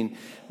 15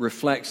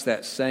 reflects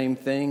that same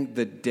thing.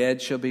 The dead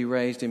shall be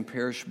raised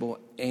imperishable,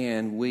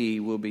 and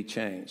we will be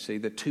changed. See,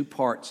 the two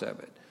parts of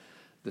it.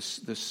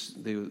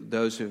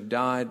 Those who have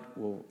died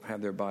will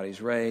have their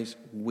bodies raised.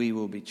 We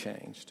will be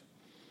changed.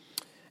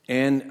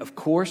 And, of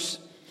course,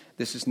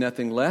 this is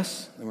nothing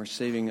less than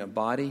receiving a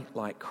body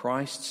like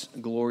Christ's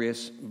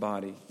glorious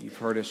body. You've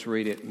heard us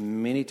read it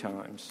many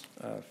times.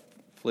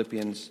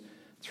 Philippians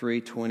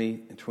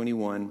 3:20 and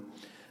 21,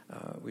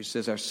 which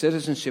says, our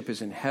citizenship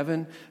is in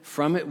heaven.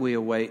 From it we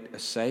await a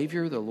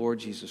Savior, the Lord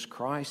Jesus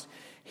Christ.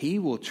 He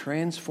will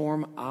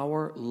transform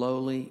our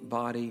lowly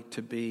body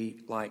to be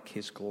like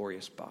His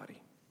glorious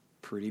body.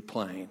 Pretty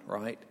plain,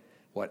 right?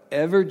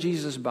 Whatever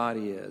Jesus'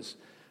 body is,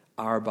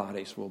 our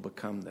bodies will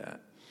become that.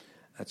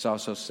 That's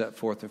also set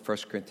forth in 1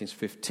 Corinthians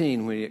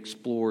 15 when he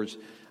explores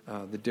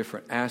the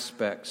different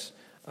aspects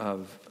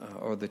of,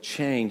 or the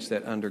change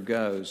that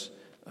undergoes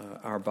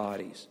our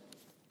bodies.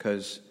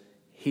 Because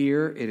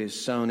here it is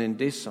sown in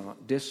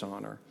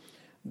dishonor.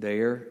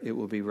 There it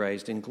will be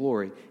raised in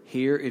glory.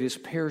 Here it is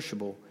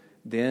perishable.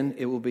 Then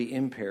it will be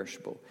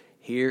imperishable.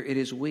 Here it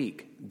is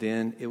weak.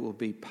 Then it will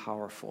be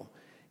powerful.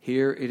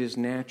 Here it is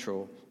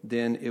natural,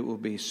 then it will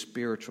be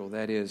spiritual.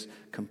 That is,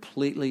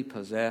 completely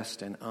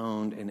possessed and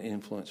owned and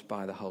influenced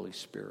by the Holy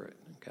Spirit.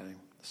 Okay,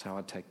 that's how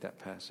I take that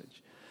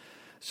passage.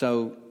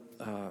 So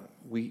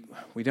we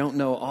don't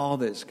know all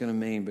that it's going to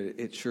mean, but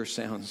it sure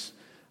sounds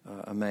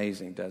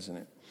amazing, doesn't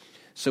it?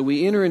 So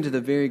we enter into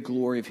the very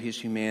glory of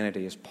His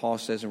humanity. As Paul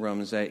says in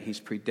Romans 8, He's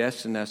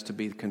predestined us to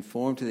be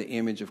conformed to the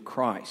image of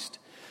Christ.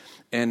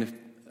 And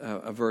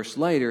a verse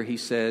later, he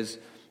says,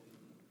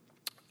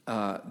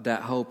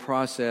 that whole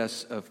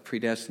process of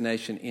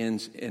predestination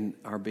ends in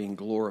our being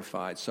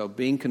glorified. So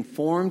being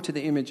conformed to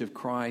the image of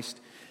Christ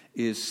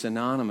is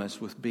synonymous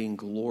with being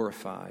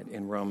glorified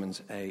in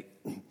Romans 8.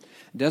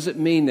 Doesn't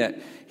mean that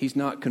He's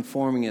not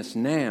conforming us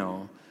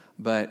now,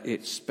 but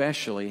it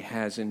especially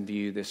has in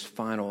view this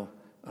final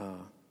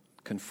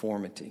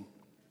conformity.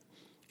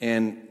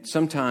 And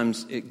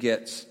sometimes it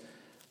gets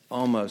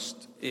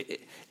almost...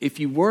 If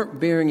you weren't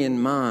bearing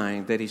in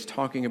mind that He's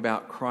talking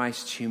about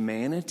Christ's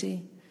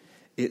humanity,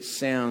 it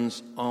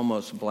sounds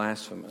almost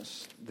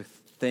blasphemous, the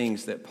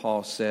things that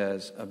Paul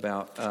says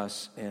about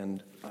us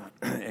and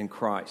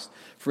Christ.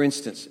 For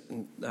instance,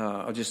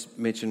 I'll just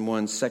mention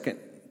one, 2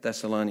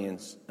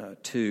 Thessalonians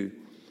 2.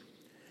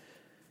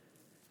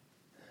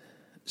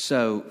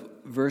 So,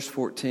 verse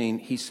 14,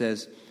 he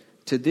says,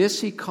 to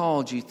this He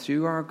called you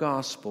through our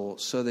gospel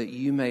so that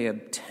you may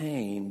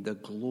obtain the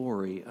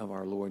glory of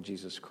our Lord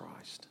Jesus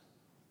Christ.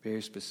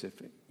 Very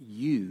specific.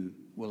 You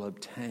will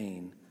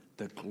obtain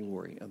the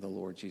glory of the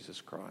Lord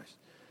Jesus Christ.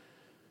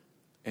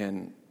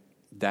 And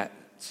that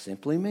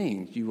simply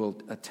means you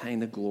will attain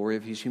the glory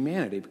of His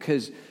humanity,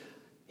 because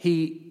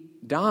He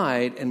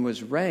died and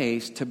was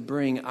raised to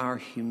bring our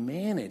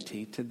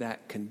humanity to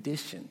that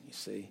condition, you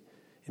see.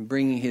 In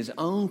bringing His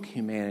own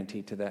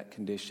humanity to that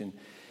condition,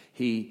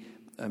 He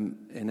will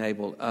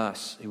enable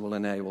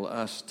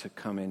us to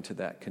come into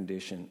that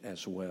condition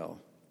as well.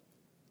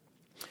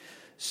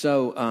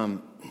 So,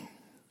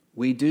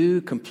 we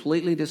do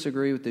completely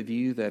disagree with the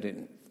view that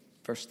in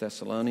 1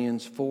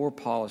 Thessalonians 4,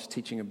 Paul is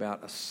teaching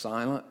about a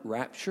silent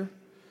rapture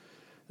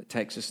that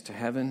takes us to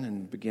heaven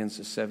and begins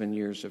the 7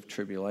 years of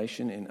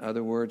tribulation. In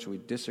other words, we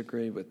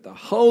disagree with the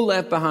whole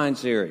Left Behind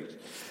series.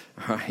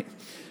 All right?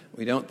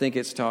 We don't think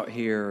it's taught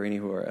here or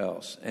anywhere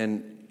else.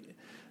 And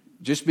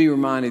just be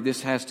reminded,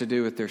 this has to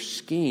do with their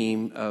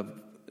scheme of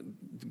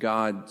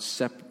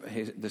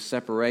the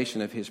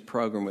separation of His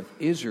program with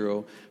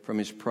Israel from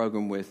His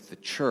program with the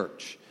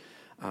church.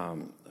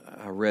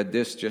 I read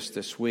this just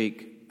this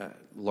week,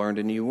 learned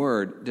a new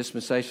word.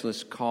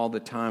 Dispensationalists call the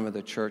time of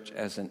the church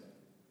as an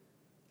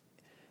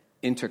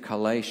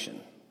intercalation.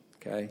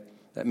 Okay?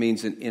 That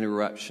means an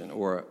interruption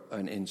or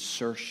an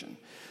insertion.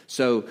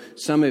 So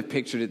some have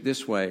pictured it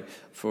this way.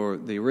 For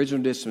the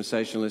original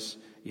dispensationalists,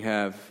 you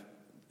have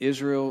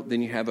Israel,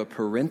 then you have a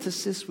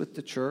parenthesis with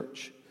the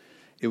church.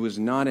 It was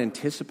not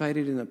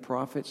anticipated in the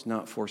prophets,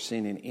 not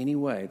foreseen in any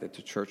way that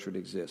the church would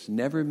exist.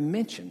 Never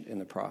mentioned in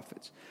the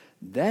prophets.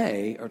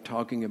 They are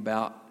talking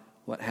about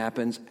what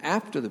happens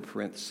after the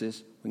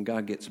parenthesis when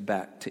God gets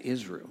back to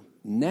Israel.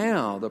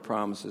 Now the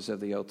promises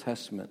of the Old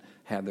Testament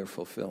have their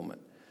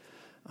fulfillment.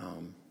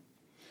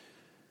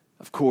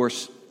 Of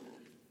course,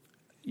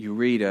 you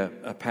read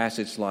a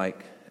passage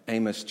like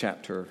Amos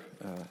chapter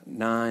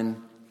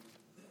 9,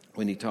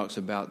 when he talks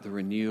about the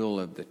renewal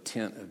of the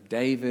tent of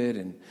David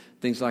and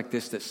things like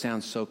this that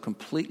sounds so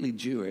completely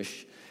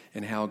Jewish,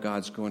 and how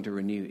God's going to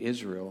renew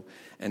Israel.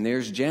 And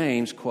there's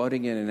James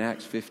quoting it in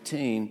Acts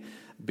 15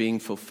 being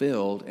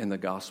fulfilled in the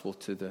gospel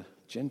to the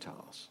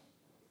Gentiles.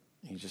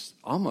 He's just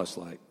almost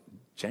like,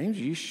 James,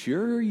 are you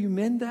sure you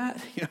meant that?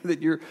 You know,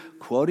 that you're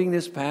quoting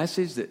this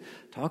passage that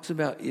talks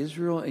about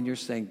Israel and you're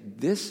saying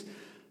this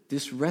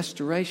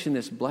restoration,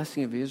 this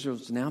blessing of Israel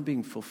is now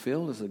being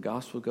fulfilled as the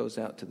gospel goes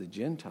out to the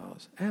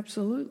Gentiles.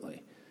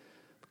 Absolutely.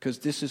 Because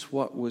this is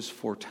what was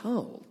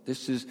foretold.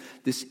 This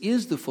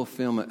is the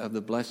fulfillment of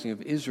the blessing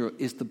of Israel,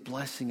 is the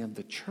blessing of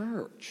the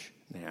church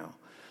now,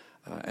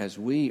 as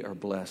we are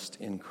blessed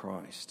in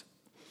Christ.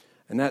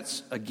 And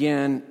that's,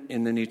 again,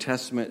 in the New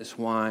Testament, is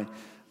why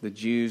The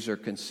Jews are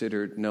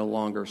considered no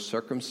longer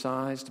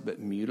circumcised but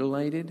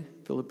mutilated,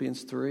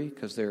 Philippians 3,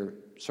 because their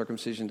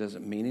circumcision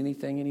doesn't mean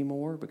anything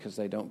anymore because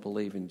they don't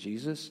believe in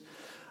Jesus.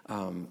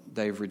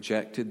 They've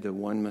rejected the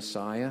one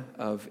Messiah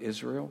of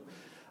Israel.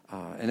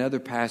 And other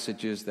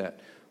passages that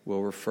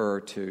will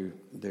refer to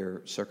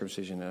their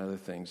circumcision and other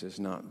things as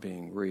not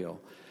being real.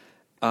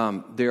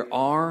 There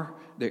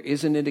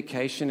is an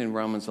indication in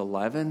Romans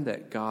 11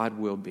 that God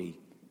will be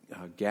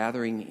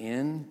gathering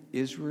in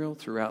Israel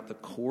throughout the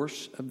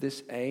course of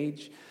this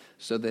age,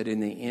 so that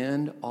in the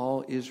end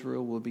all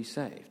Israel will be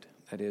saved.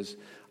 That is,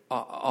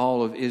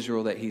 all of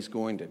Israel that he's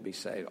going to be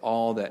saved,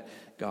 all that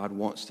God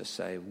wants to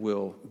save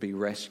will be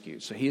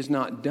rescued. So he is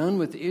not done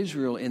with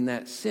Israel in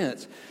that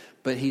sense,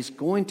 but he's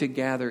going to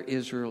gather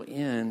Israel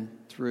in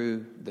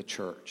through the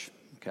church.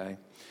 Okay?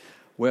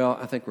 Well,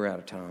 I think we're out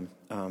of time.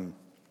 The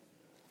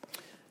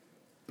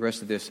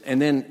rest of this.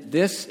 And then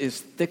this is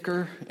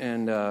thicker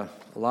and a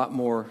lot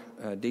more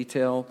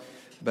detail.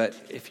 But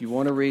if you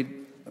want to read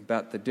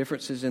about the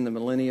differences in the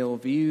millennial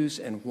views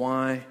and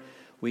why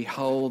we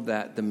hold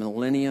that the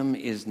millennium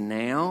is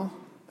now,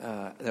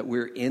 that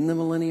we're in the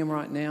millennium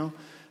right now,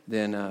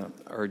 then I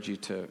urge you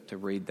to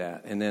read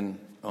that. And then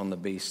on the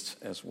beasts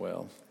as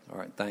well. All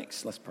right,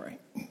 thanks. Let's pray.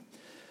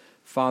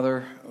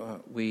 Father,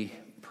 we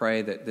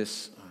pray that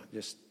this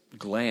just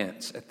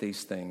glance at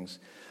these things,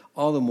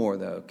 all the more,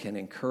 though, can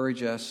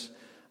encourage us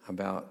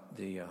about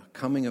the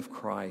coming of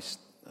Christ,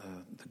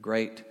 the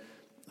great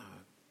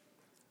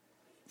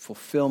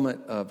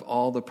fulfillment of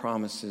all the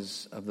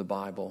promises of the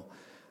Bible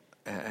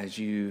as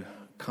you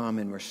come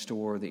and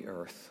restore the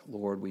earth.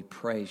 Lord, we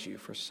praise you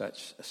for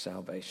such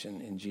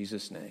salvation. In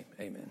Jesus' name,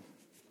 amen.